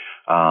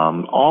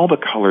 All the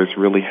colors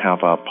really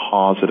have a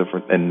positive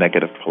and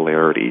negative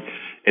polarity.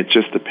 It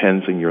just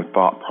depends on your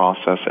thought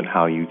process and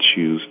how you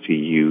choose to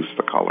use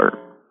the color.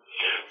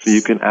 So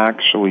you can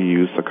actually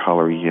use the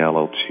color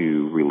yellow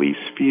to release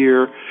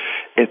fear.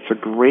 It's a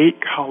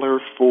great color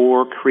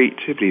for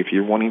creativity. If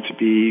you're wanting to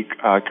be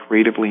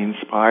creatively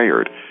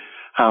inspired,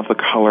 have the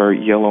color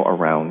yellow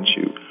around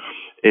you.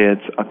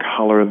 It's a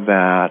color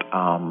that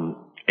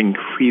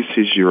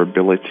increases your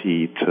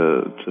ability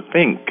to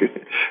think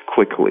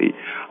quickly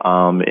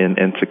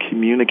and to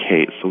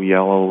communicate. So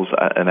yellow's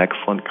an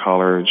excellent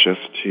color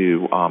just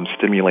to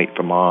stimulate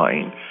the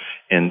mind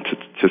and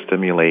to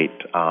stimulate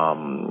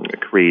the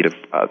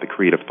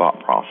creative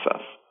thought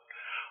process.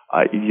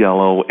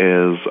 Yellow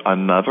is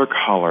another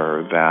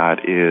color that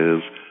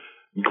is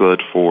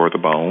good for the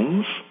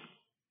bones.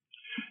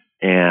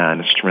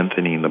 and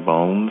strengthening the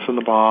bones in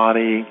the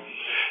body.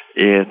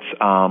 It's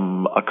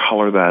a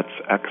color that's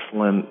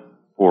excellent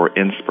for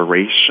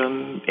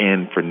inspiration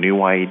and for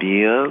new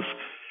ideas.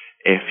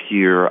 If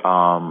you're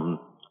a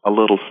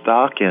little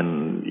stuck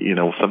in,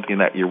 something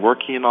that you're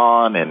working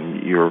on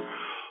and you're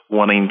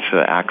wanting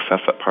to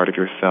access that part of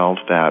yourself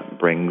that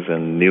brings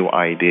in new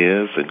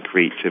ideas and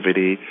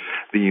creativity,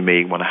 then you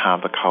may want to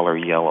have the color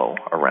yellow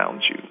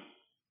around you.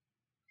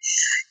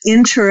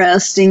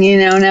 Interesting,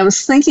 and I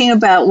was thinking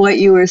about what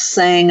you were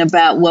saying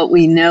about what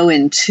we know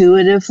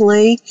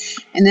intuitively.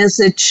 And as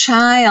a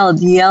child,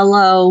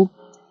 yellow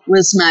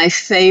was my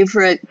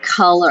favorite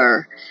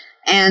color.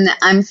 And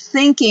I'm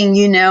thinking,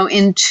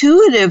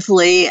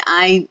 intuitively,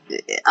 I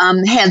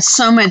had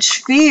so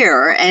much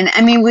fear. And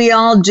I mean, we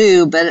all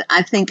do, but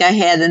I think I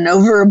had an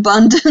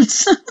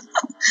overabundance.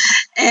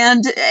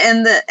 and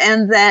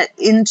that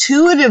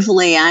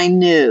intuitively I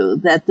knew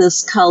that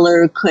this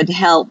color could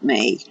help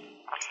me.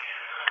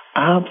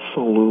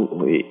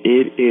 Absolutely.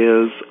 It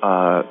is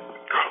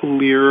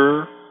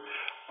clear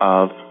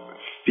of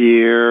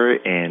fear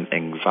and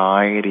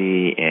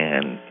anxiety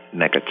and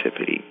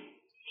negativity.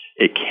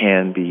 It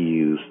can be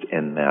used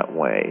in that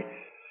way.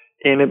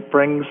 And it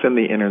brings in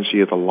the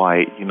energy of the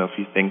light. If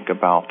you think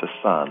about the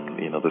sun,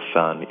 the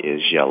sun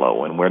is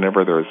yellow. And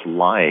whenever there's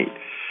light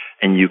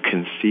and you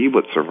can see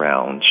what's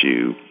around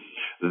you,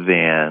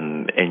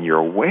 and you're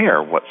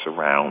aware of what's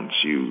around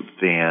you,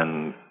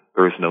 then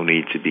there's no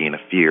need to be in a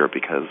fear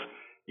because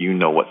you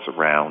know what's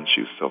around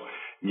you. So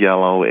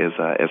yellow is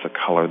a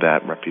color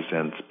that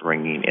represents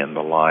bringing in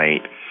the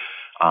light,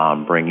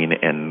 bringing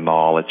in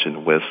knowledge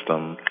and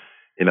wisdom.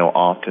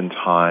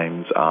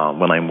 Oftentimes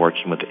when I'm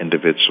working with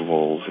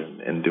individuals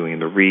and doing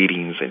the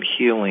readings and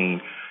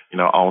healing,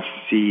 I'll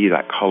see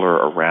that color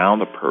around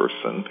the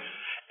person,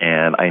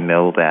 and I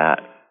know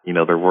that,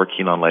 they're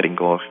working on letting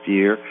go of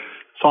fear.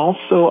 It's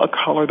also a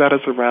color that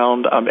is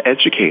around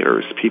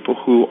educators, people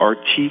who are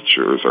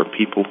teachers or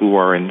people who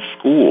are in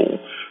school,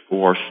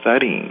 who are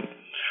studying.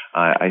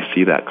 I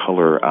see that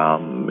color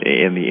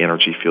in the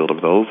energy field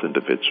of those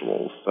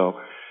individuals. So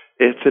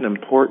it's an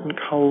important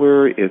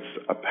color, it's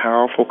a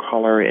powerful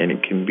color, and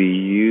it can be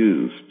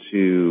used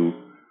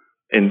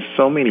in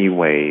so many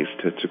ways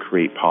to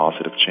create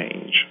positive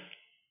change.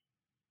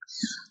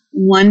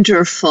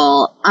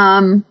 Wonderful.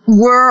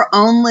 We're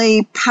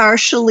only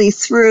partially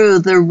through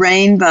the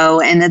rainbow,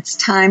 and it's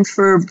time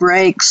for a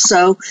break.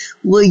 So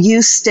will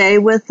you stay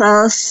with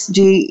us?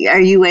 Are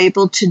you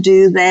able to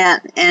do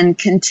that and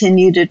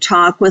continue to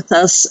talk with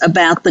us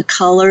about the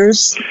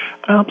colors?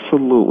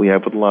 Absolutely. I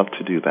would love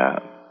to do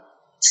that.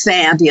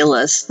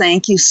 Fabulous.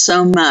 Thank you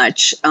so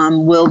much.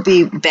 We'll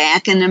be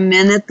back in a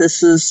minute.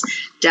 This is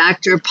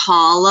Dr.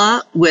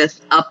 Paula with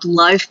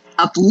Uplift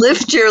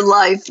Your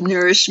Life,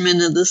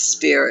 Nourishment of the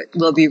Spirit.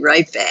 We'll be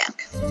right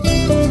back.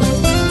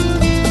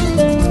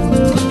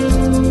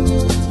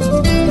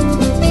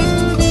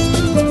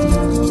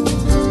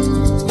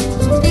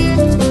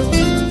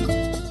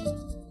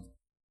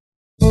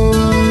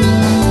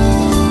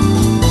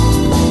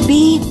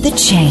 Be the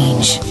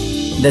change.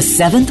 The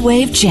Seventh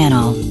Wave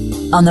Channel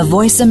on the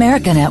Voice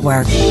America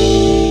Network.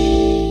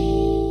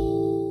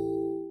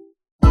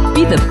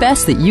 Be the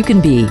best that you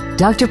can be.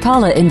 Dr.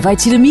 Paula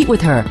invites you to meet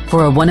with her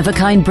for a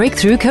one-of-a-kind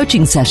breakthrough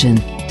coaching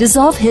session.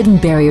 Dissolve hidden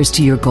barriers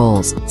to your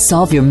goals,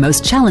 solve your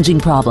most challenging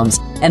problems,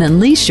 and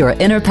unleash your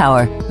inner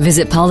power.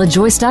 Visit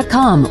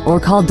paulajoyce.com or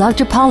call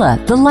Dr. Paula,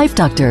 the Life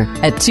Doctor,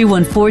 at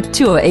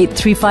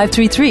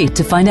 214-208-3533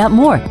 to find out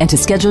more and to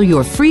schedule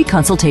your free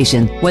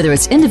consultation. Whether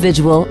it's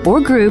individual or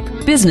group,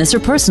 business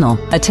or personal,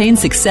 attain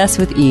success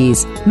with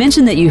ease.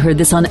 Mention that you heard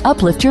this on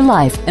Uplift Your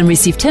Life and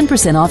receive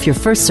 10% off your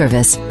first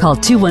service. Call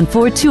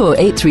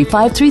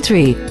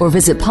 214-208-3533 or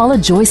visit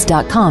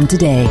paulajoyce.com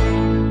today.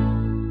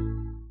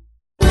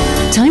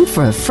 Time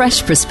for a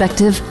fresh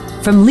perspective.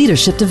 From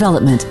leadership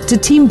development to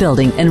team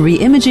building and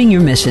re-imaging your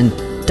mission,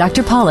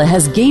 Dr. Paula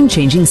has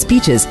game-changing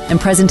speeches and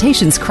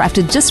presentations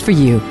crafted just for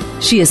you.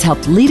 She has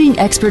helped leading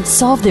experts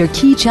solve their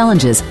key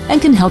challenges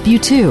and can help you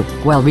too,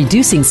 while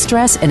reducing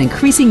stress and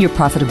increasing your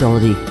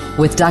profitability.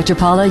 With Dr.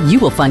 Paula, you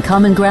will find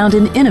common ground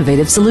and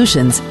innovative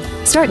solutions.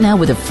 Start now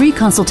with a free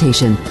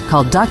consultation.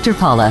 Call Dr.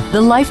 Paula,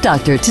 the Life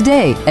Doctor,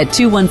 today at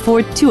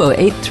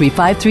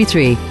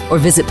 214-208-3533 or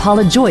visit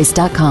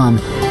paulajoyce.com.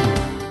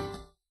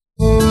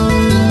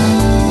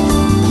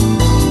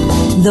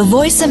 The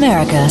Voice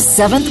America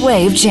Seventh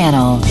Wave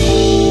Channel.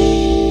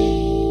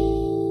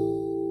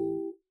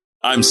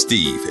 I'm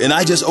Steve, and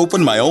I just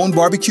opened my own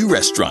barbecue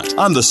restaurant.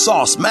 I'm the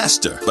sauce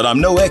master, but I'm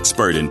no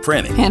expert in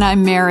printing. And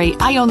I'm Mary.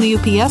 I own the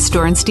UPS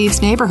store in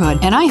Steve's neighborhood,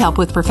 and I help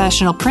with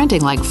professional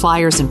printing like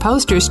flyers and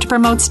posters to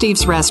promote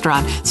Steve's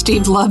restaurant.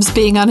 Steve loves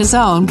being on his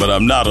own. But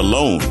I'm not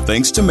alone,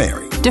 thanks to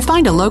Mary. To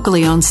find a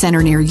locally owned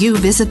center near you,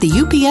 visit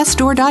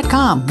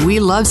theupsstore.com. We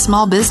love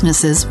small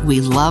businesses.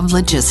 We love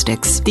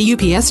logistics. The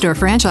UPS Store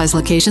franchise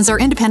locations are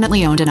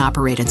independently owned and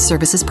operated.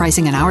 Services,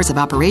 pricing, and hours of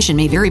operation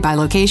may vary by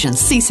location.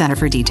 See Center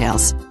for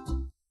details.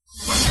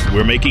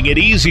 We're making it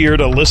easier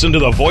to listen to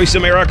the Voice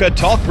America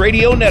Talk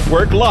Radio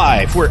Network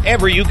live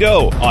wherever you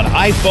go on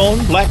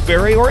iPhone,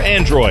 BlackBerry, or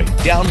Android.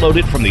 Download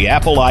it from the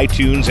Apple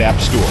iTunes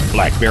App Store,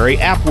 BlackBerry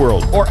App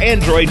World, or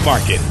Android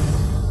Market.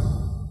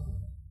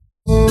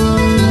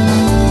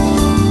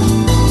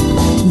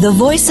 The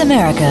Voice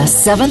America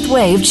 7th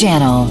Wave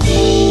Channel.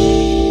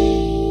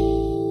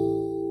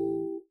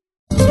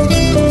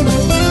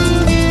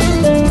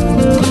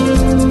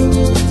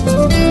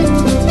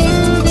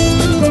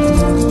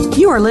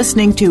 You are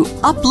listening to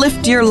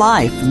Uplift Your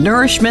Life,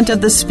 Nourishment of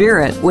the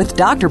Spirit with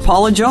Dr.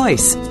 Paula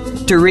Joyce.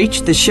 To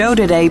reach the show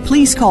today,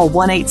 please call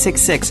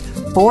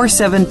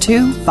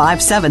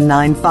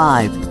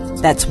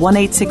 1-866-472-5795. That's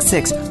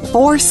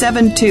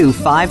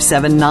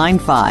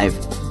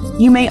 1-866-472-5795.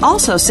 You may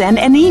also send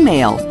an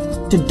email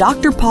to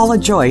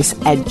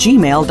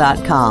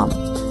drpaulajoyce@gmail.com.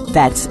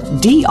 That's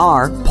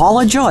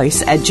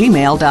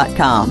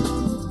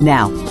drpaulajoyce@gmail.com.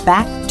 Now,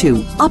 back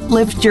to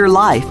Uplift Your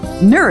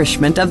Life,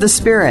 Nourishment of the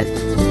Spirit.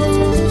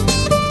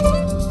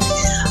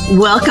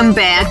 Welcome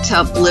back to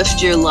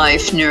Uplift Your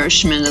Life,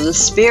 Nourishment of the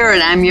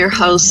Spirit. I'm your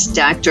host,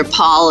 Dr.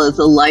 Paula,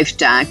 the Life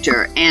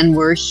Doctor, and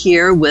we're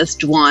here with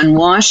Dwan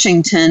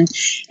Washington,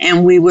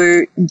 and we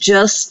were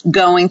just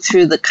going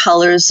through the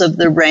colors of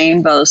the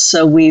rainbow.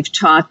 So we've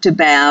talked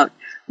about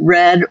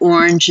red,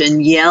 orange,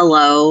 and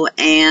yellow,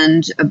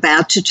 and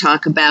about to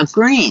talk about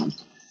green.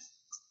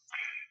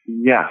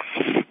 Yes,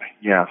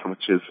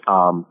 which is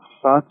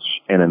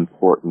such an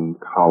important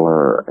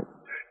color.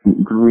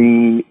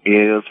 Green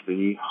is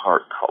the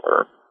heart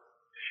color,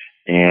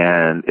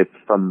 and it's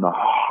from the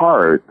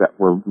heart that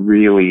we're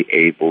really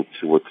able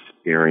to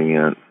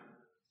experience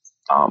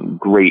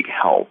great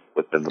health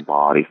within the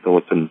body. So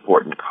it's an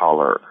important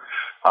color.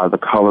 The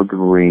color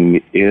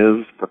green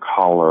is the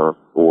color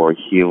for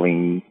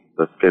healing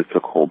the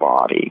physical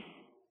body.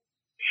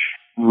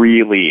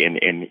 Really,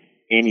 in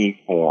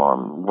any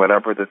form,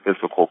 whatever the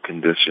physical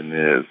condition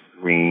is,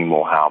 green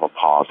will have a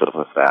positive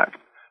effect,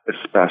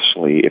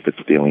 especially if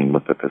it's dealing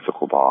with the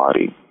physical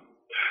body.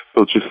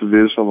 So just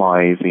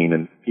visualizing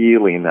and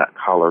feeling that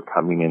color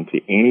coming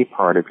into any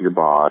part of your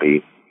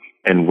body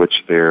in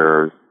which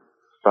there's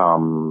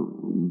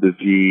some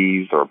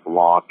disease or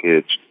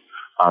blockage,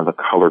 the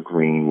color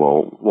green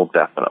will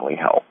definitely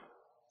help.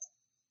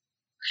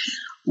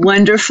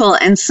 Wonderful.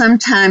 And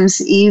sometimes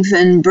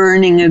even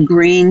burning a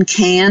green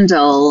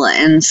candle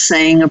and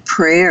saying a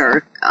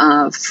prayer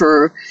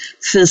for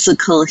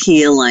physical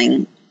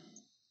healing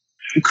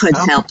could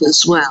help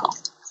as well.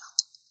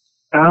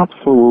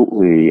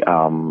 Absolutely,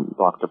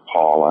 Dr.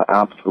 Paula,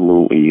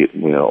 absolutely it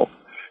will.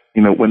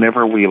 You know,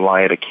 whenever we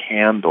light a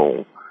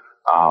candle,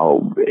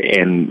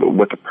 and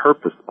with a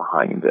purpose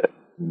behind it,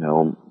 you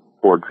know,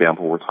 for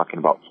example, we're talking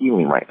about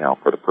healing right now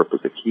for the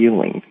purpose of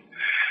healing,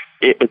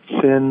 it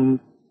sends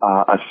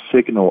a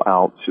signal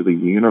out to the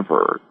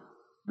universe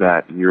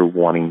that you're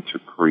wanting to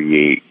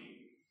create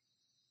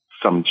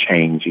some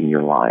change in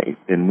your life.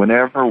 And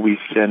whenever we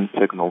send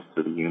signals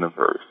to the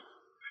universe,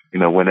 you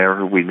know,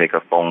 whenever we make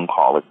a phone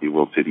call, if you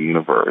will, to the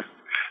universe,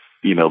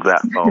 you know,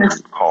 that phone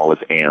call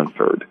is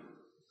answered.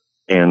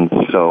 And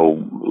so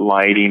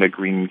lighting a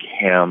green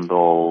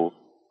candle,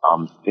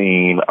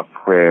 saying a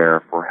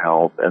prayer for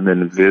health, and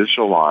then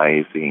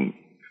visualizing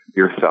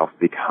yourself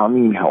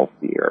becoming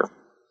healthier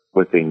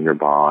within your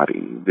body,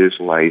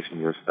 visualizing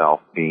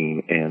yourself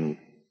being in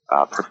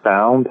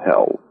profound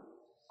health,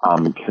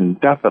 can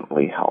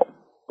definitely help.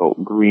 So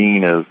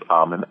green is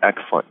an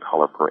excellent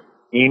color for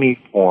any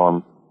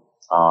form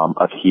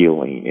of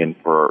healing and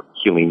for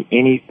healing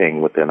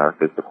anything within our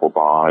physical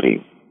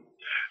body.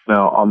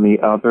 Now, on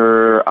the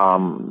other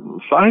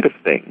side of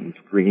things,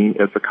 green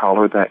is a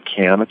color that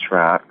can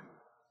attract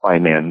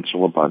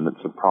financial abundance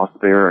and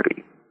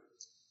prosperity.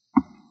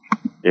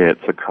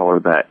 It's a color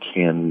that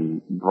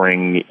can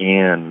bring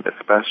in,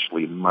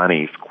 especially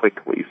monies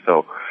quickly.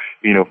 So,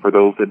 you know, for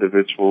those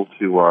individuals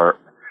who are,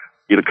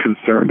 you know,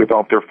 concerned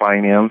about their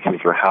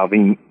finances or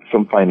having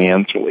some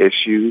financial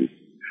issues,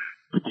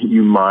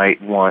 you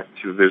might want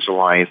to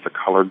visualize the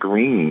color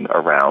green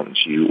around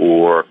you,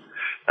 or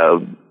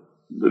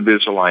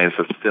visualize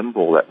a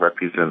symbol that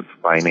represents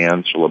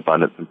financial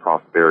abundance and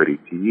prosperity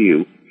to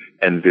you,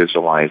 and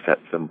visualize that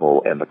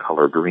symbol in the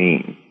color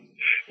green.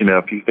 You know,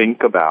 if you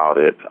think about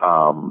it,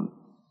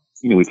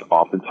 you know, we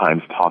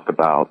oftentimes talk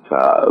about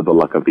the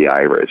luck of the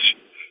Irish,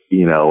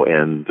 you know,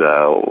 and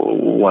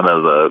one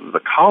of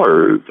the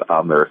colors that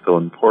are so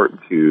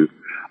important to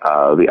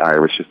the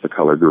Irish is the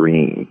color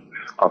green.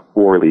 A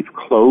four-leaf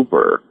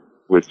clover,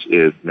 which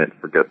is meant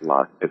for good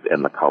luck, is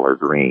in the color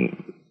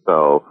green.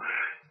 So,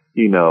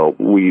 you know,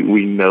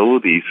 we know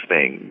these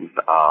things,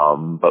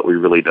 but we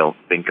really don't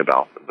think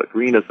about them. But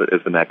green is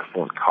an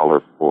excellent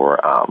color for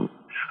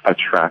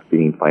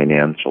attracting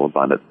financial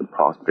abundance and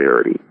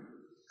prosperity.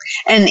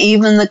 And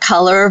even the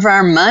color of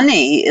our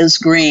money is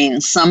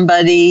green.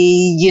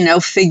 Somebody, you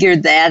know,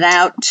 figured that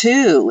out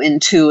too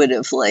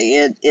intuitively.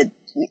 It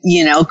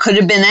you know, could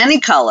have been any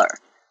color.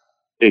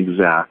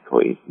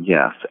 Exactly.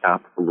 Yes,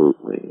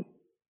 absolutely.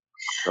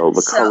 So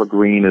the color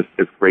green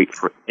is great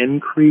for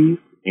increase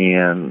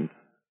and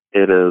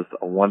It is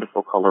a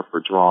wonderful color for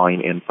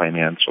drawing in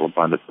financial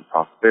abundance and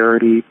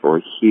prosperity, for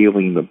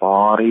healing the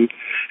body.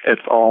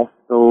 It's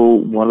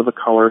also one of the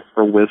colors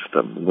for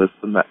wisdom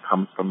that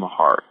comes from the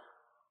heart.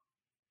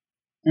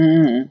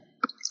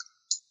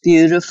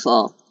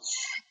 Beautiful.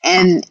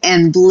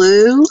 And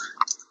blue?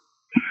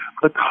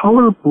 The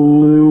color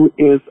blue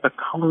is a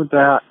color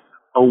that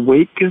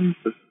awakens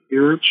the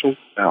spiritual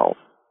self.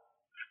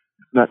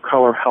 That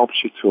color helps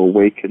you to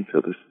awaken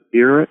to the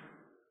spirit.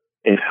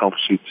 It helps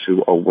you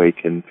to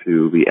awaken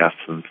to the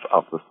essence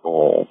of the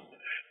soul.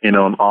 And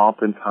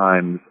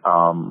oftentimes,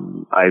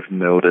 I've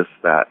noticed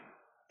that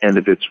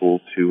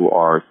individuals who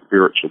are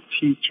spiritual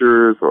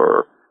teachers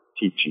or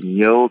teaching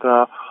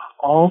yoga,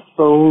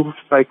 also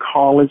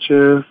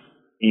psychologists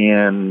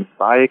and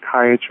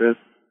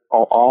psychiatrists,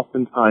 will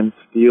oftentimes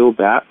feel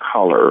that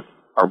color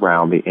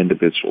around the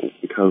individuals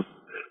because,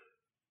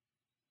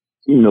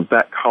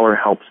 that color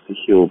helps to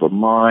heal the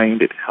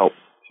mind. It helps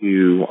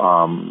to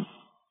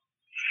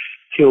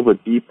heal the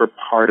deeper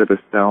part of the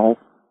self,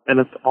 and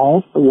it's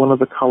also one of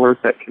the colors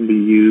that can be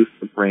used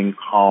to bring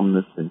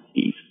calmness and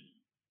peace,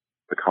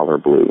 the color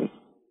blue.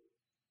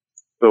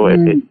 So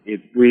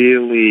it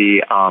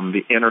really,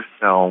 the inner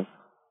self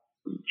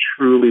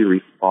truly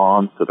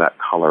responds to that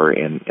color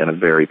in a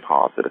very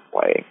positive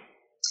way.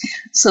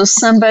 So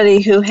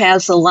somebody who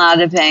has a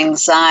lot of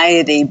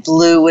anxiety,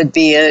 blue would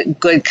be a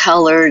good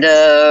color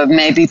to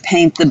maybe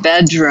paint the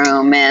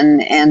bedroom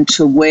and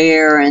to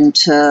wear and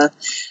to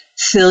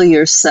fill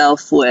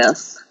yourself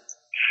with.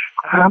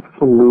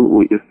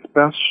 Absolutely,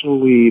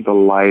 especially the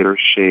lighter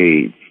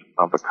shades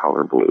of the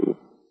color blue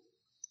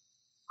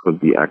could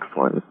be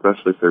excellent,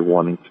 especially if they're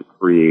wanting to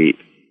create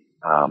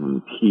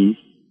peace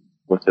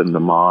within the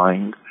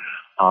mind.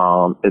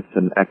 It's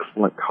an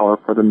excellent color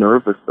for the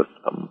nervous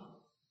system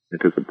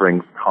because it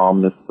brings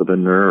calmness to the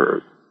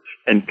nerves.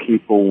 And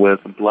people with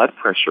blood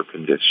pressure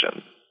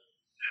conditions,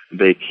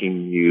 they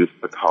can use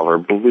the color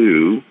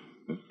blue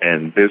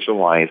and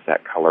visualize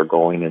that color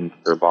going into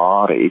their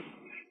body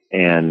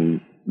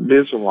and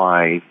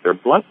visualize their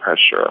blood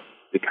pressure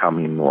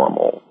becoming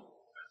normal.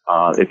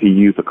 If you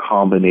use a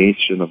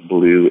combination of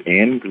blue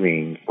and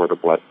green for the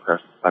blood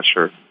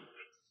pressure,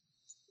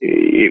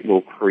 it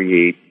will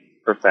create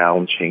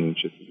profound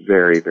changes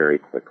very, very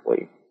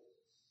quickly.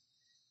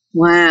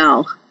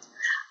 Wow.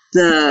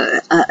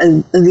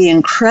 The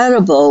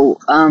incredible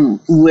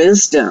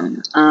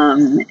wisdom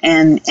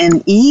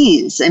and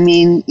ease. I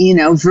mean,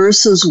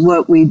 versus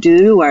what we do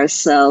to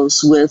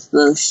ourselves with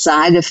the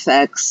side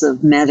effects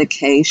of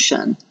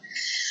medication.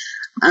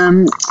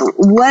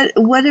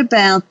 What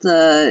about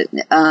the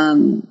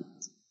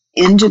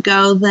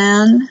indigo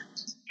then?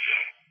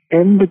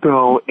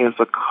 Indigo is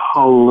a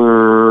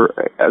color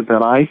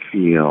that I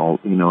feel,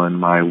 in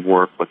my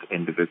work with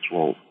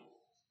individuals,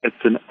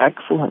 it's an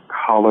excellent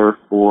color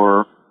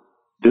for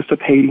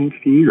dissipating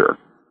fear,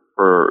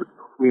 for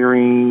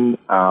clearing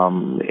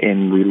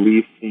and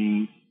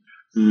releasing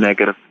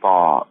negative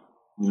thoughts.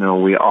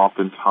 We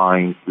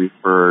oftentimes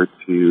refer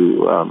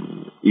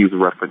to, use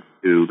reference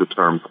to the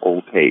terms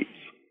old tapes.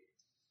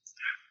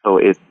 So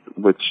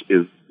which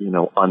is,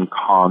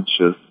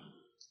 unconscious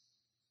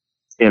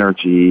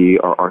energy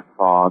or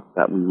thoughts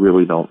that we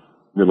really don't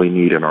really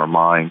need in our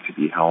mind to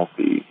be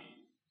healthy.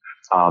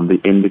 The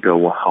indigo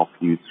will help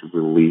you to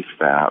release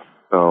that.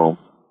 So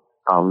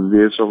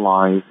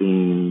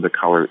visualizing the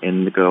color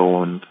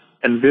indigo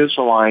and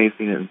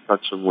visualizing it in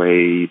such a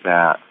way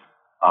that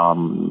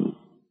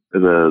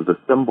the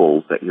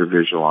symbols that you're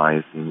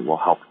visualizing will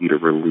help you to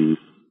release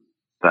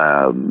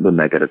the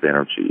negative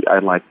energy. I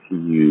like to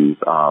use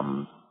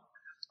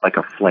like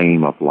a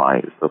flame of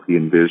light. So if you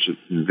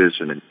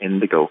envision an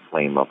indigo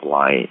flame of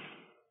light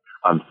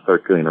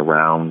circling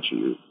around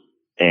you,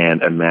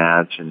 and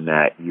imagine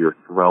that you're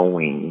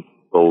throwing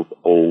those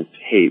old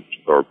tapes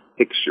or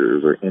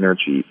pictures or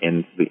energy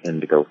into the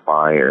indigo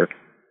fire,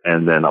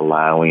 and then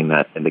allowing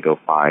that indigo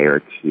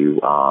fire to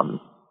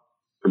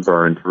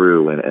burn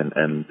through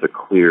and to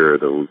clear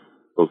those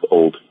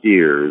old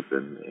fears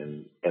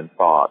and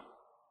thoughts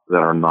that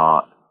are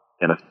not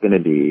in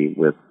affinity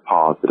with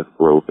positive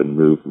growth and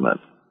movement.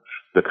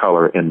 The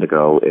color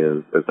indigo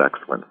is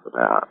excellent for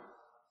that.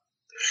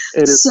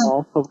 It is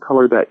also a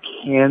color that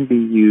can be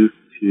used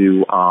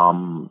to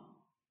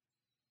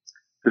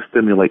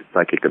stimulate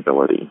psychic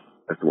ability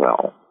as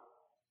well,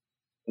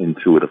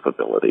 intuitive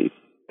ability.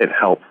 It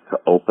helps to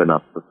open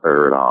up the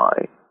third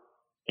eye,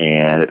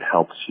 and it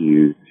helps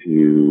you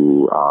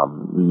to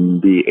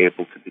be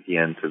able to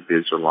begin to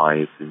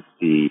visualize and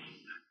see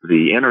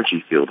the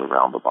energy field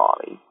around the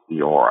body,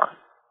 the aura.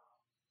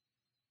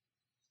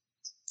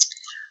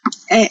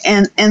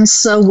 And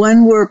so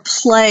when we're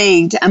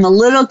plagued, I'm a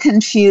little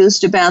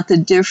confused about the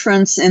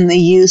difference in the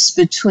use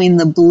between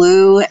the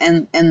blue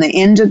and the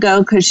indigo,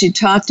 because you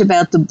talked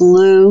about the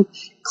blue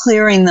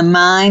clearing the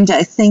mind.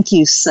 I think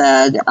you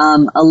said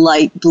a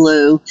light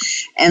blue.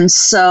 And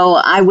so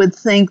I would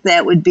think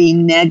that would be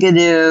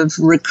negative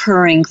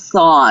recurring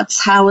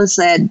thoughts. How is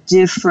that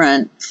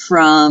different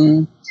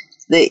from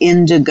the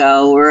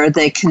indigo, or are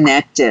they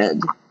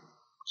connected?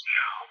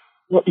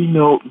 Well,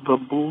 the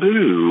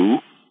blue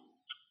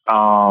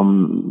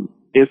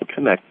is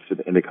connected to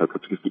the indigo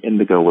because the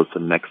indigo was the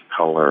next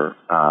color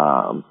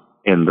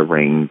in the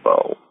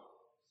rainbow.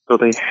 So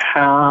they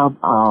have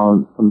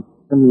some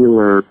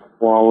similar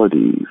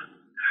qualities.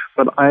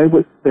 But I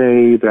would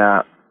say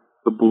that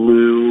the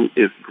blue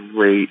is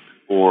great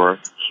for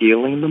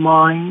healing the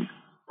mind,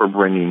 for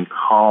bringing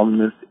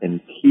calmness and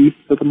peace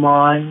to the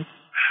mind,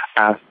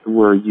 as to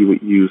where you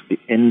would use the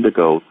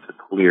indigo to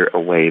clear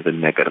away the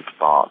negative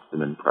thoughts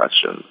and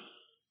impressions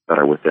that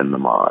are within the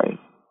mind.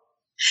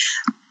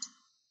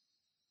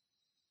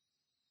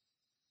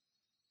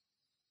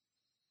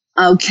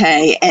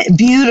 Okay,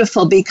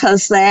 beautiful,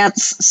 because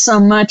that's so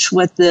much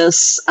what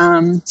this,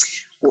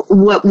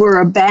 what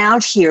we're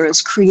about here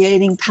is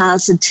creating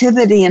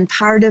positivity, and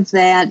part of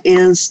that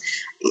is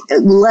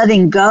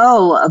letting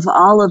go of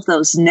all of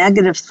those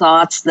negative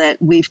thoughts that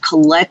we've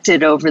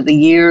collected over the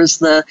years,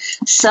 the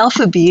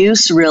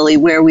self-abuse really,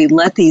 where we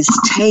let these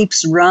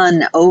tapes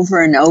run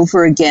over and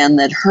over again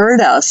that hurt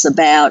us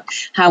about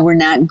how we're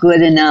not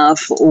good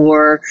enough,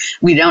 or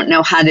we don't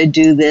know how to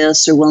do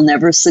this, or we'll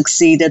never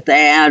succeed at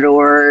that,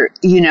 or,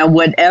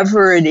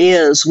 whatever it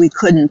is, we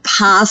couldn't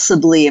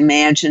possibly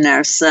imagine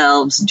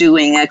ourselves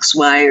doing X,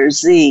 Y, or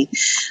Z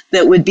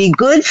that would be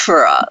good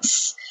for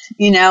us.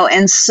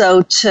 And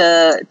so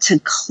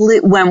to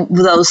clear, when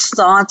those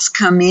thoughts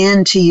come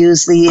in, to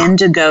use the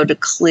indigo to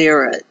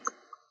clear it.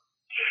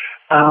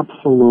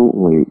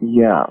 Absolutely,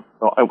 yeah.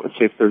 So I would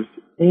say if there's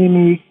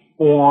any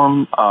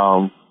form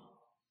of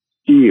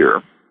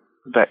fear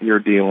that you're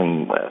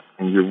dealing with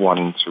and you're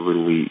wanting to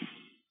release,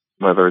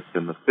 whether it's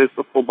in the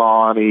physical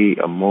body,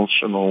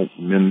 emotional,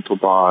 mental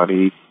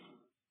body,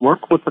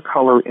 work with the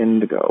color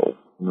indigo.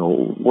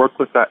 Work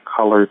with that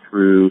color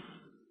through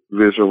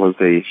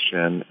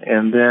visualization,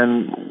 and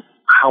then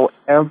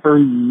however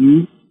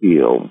you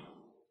feel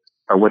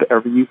or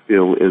whatever you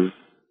feel is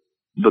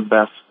the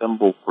best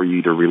symbol for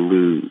you to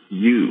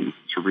use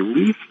to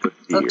release the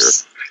fear.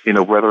 Oops.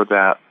 Whether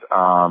that's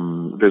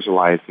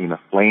visualizing a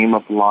flame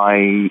of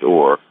light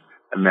or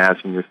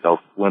imagine yourself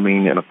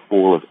swimming in a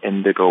pool of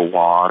indigo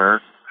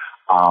water.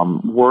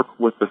 Work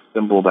with the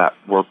symbol that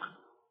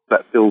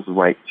feels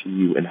right to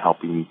you in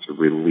helping you to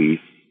release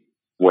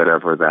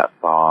whatever that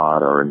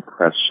thought or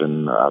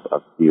impression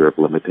of fear of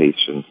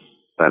limitation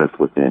that is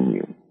within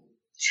you.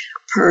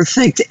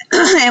 Perfect.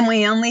 And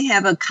we only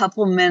have a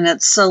couple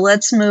minutes, so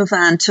let's move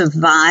on to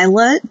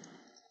violet.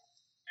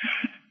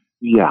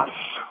 Yes.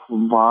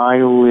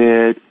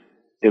 Violet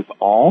is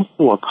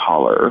also a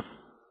color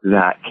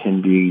that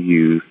can be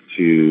used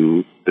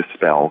to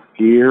dispel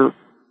fear.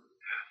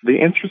 The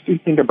interesting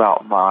thing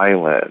about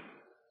violet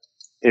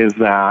is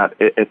that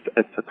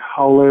it's a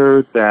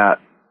color that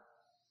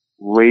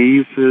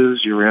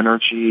raises your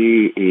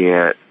energy.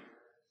 It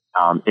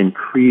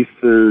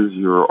increases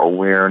your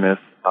awareness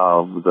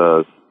of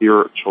the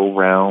spiritual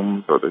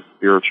realms or the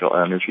spiritual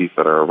energies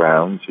that are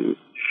around you.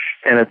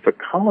 And it's a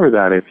color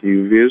that if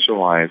you use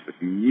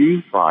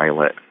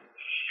violet,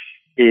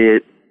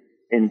 it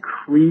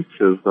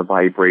increases the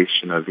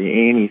vibration of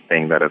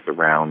anything that is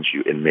around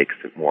you and makes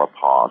it more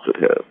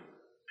positive.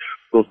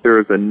 So if there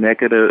is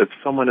if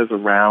someone is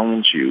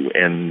around you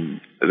and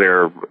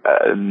they're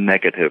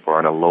negative or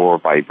in a lower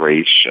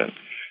vibration,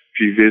 if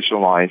you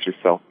visualize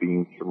yourself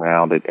being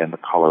surrounded in the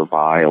color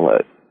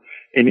violet,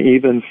 and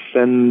even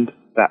send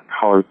that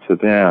color to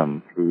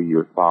them through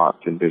your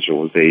thoughts and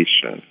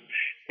visualization,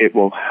 it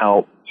will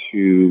help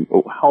you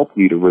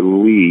to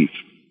release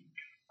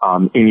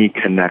any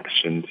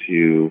connection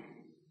to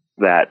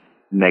that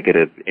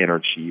negative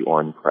energy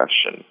or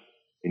impression.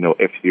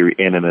 If you're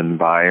in an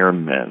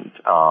environment,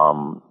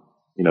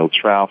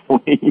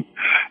 traveling,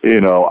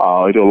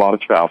 I do a lot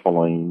of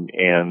traveling,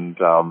 and,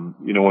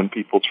 when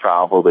people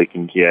travel, they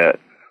can get,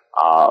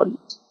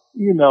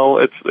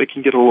 they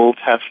can get a little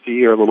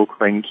testy or a little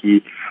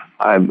cranky.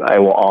 I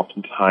will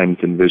oftentimes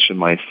envision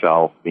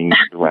myself being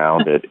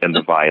surrounded in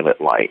the violet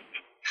light.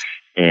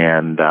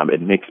 And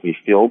it makes me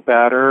feel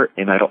better,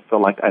 and I don't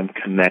feel like I'm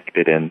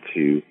connected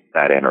into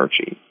that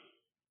energy.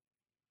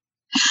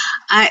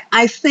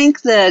 I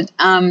think that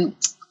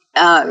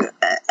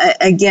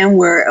again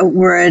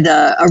we're at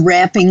a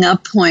wrapping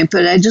up point,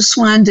 but I just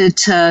wanted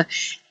to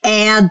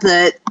add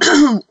that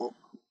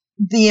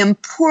the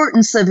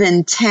importance of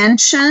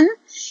intention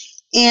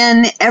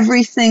in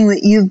everything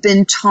that you've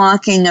been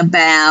talking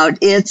about.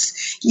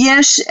 It's,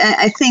 yes,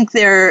 I think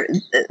that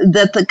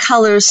the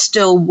colors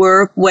still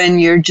work when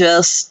you're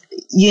just,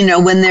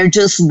 when they're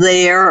just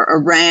there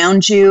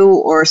around you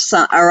or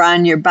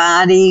on your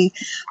body.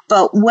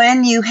 But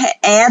when you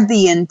add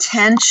the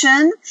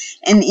intention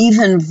and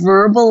even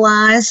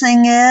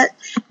verbalizing it,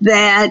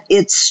 that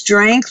it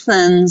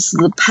strengthens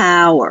the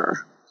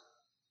power.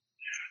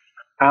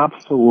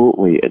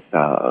 Absolutely, it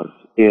does.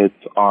 It's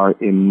our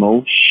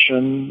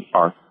emotion,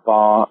 our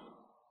thought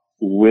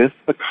with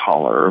the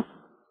color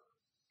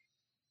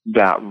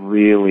that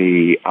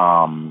really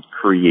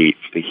creates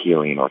the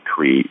healing or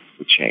creates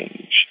the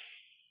change.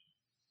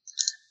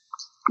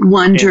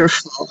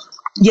 Wonderful.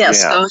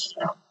 Yes, go ahead.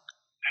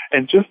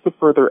 And just to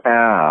further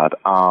add,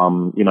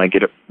 I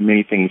get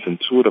many things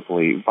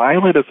intuitively.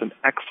 Violet is an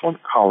excellent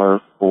color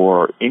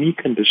for any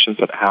conditions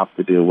that have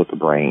to do with the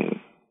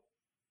brain.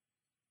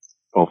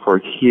 So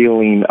for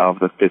healing of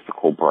the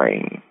physical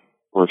brain,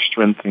 for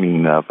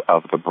strengthening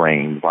of the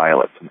brain,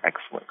 violet's an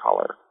excellent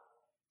color.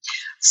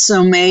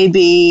 So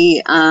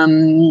maybe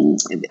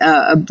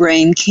a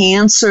brain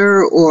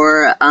cancer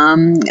or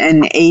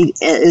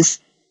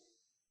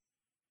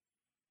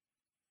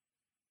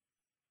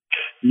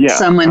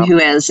someone who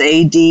has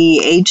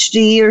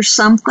ADHD or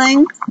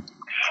something?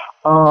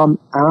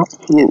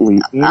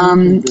 Absolutely.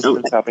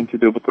 Anything having to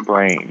do with the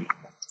brain.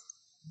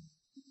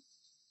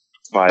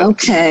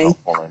 Violet is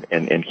helpful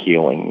in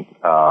healing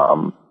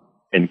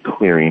and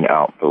clearing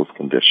out those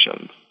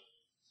conditions.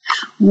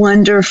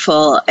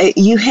 Wonderful.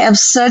 You have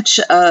such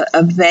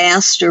a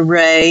vast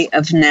array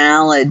of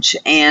knowledge,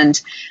 and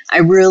I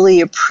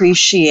really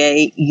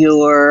appreciate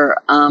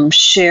your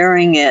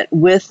sharing it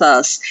with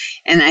us.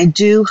 And I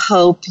do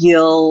hope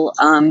you'll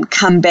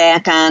come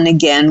back on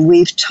again.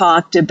 We've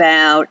talked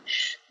about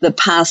the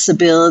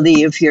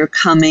possibility of your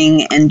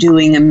coming and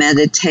doing a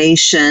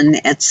meditation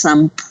at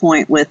some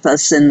point with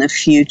us in the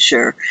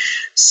future.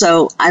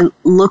 So I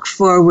look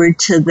forward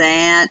to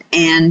that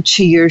and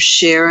to your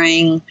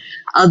sharing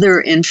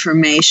other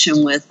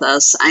information with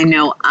us. I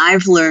know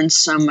I've learned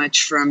so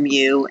much from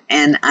you,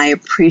 and I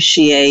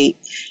appreciate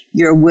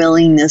your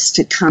willingness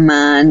to come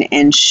on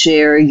and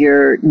share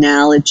your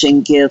knowledge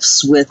and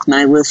gifts with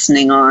my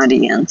listening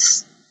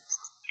audience.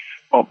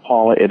 Well,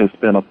 Paula, it has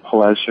been a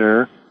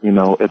pleasure.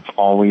 It's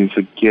always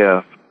a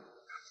gift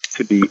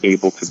to be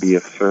able to be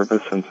of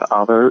service and to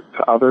others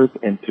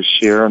and to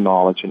share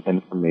knowledge and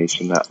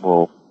information that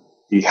will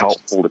be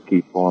helpful to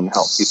people and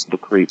help people to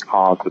create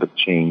positive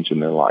change in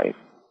their life.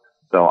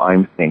 So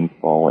I'm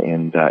thankful,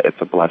 and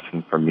it's a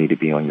blessing for me to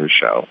be on your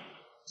show.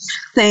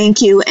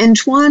 Thank you. And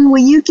Juan,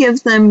 will you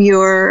give them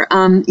your,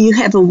 you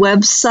have a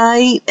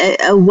website,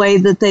 a way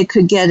that they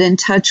could get in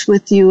touch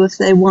with you if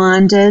they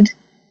wanted?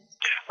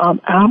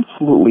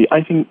 Absolutely.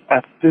 I think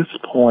at this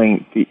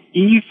point, the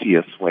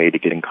easiest way to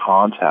get in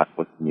contact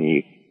with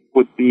me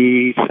would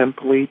be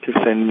simply to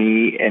send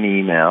me an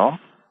email.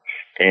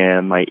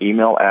 And my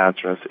email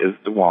address is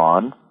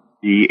Dawon,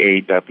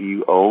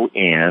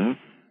 DAWON,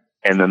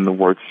 and then the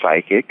word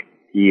psychic,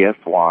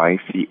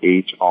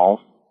 PSYCHIC,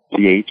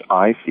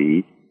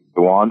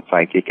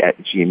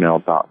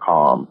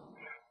 DawonPsychic@gmail.com.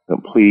 So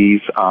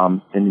please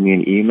send me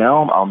an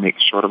email. I'll make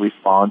sure to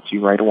respond to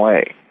you right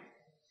away.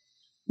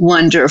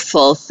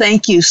 Wonderful.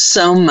 Thank you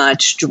so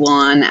much,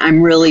 Dawon.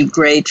 I'm really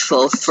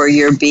grateful for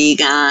your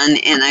being on,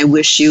 and I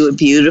wish you a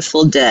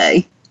beautiful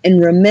day.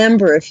 And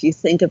remember, if you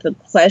think of a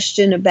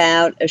question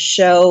about a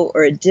show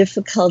or a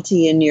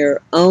difficulty in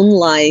your own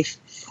life,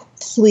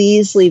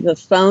 please leave a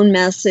phone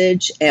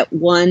message at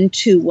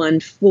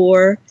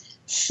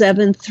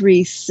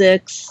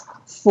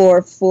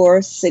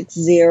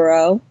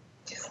 1-214-736-4460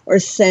 or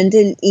send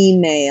an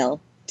email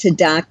to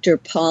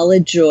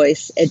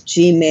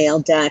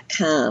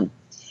drpaulajoyce@gmail.com.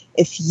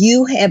 If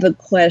you have a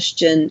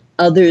question,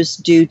 others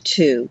do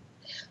too.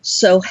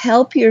 So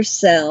help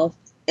yourself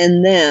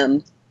and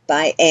them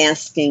by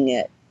asking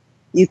it.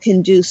 You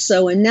can do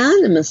so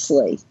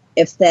anonymously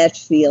if that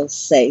feels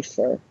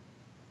safer.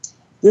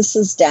 This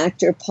is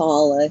Dr.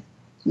 Paula,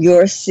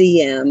 your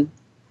CM,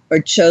 or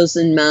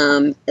chosen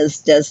mom as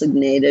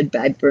designated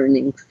by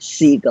Burning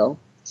Siegel.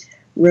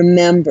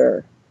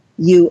 Remember,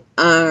 you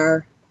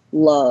are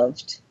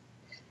loved.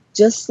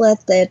 Just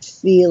let that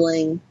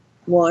feeling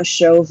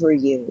wash over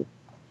you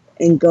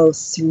and go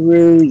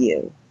through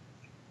you.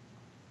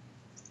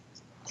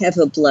 Have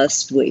a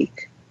blessed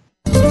week.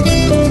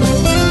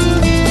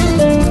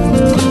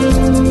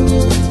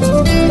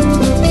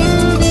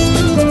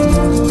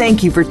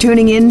 Thank you for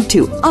tuning in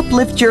to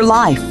Uplift Your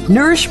Life,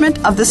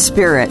 Nourishment of the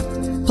Spirit.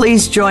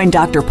 Please join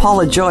Dr.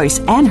 Paula Joyce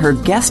and her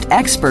guest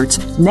experts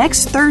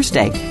next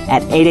Thursday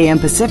at 8 a.m.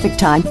 Pacific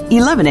Time,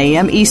 11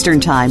 a.m. Eastern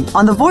Time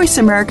on the Voice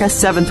America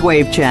 7th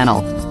Wave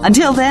channel.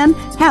 Until then,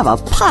 have a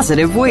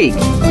positive week.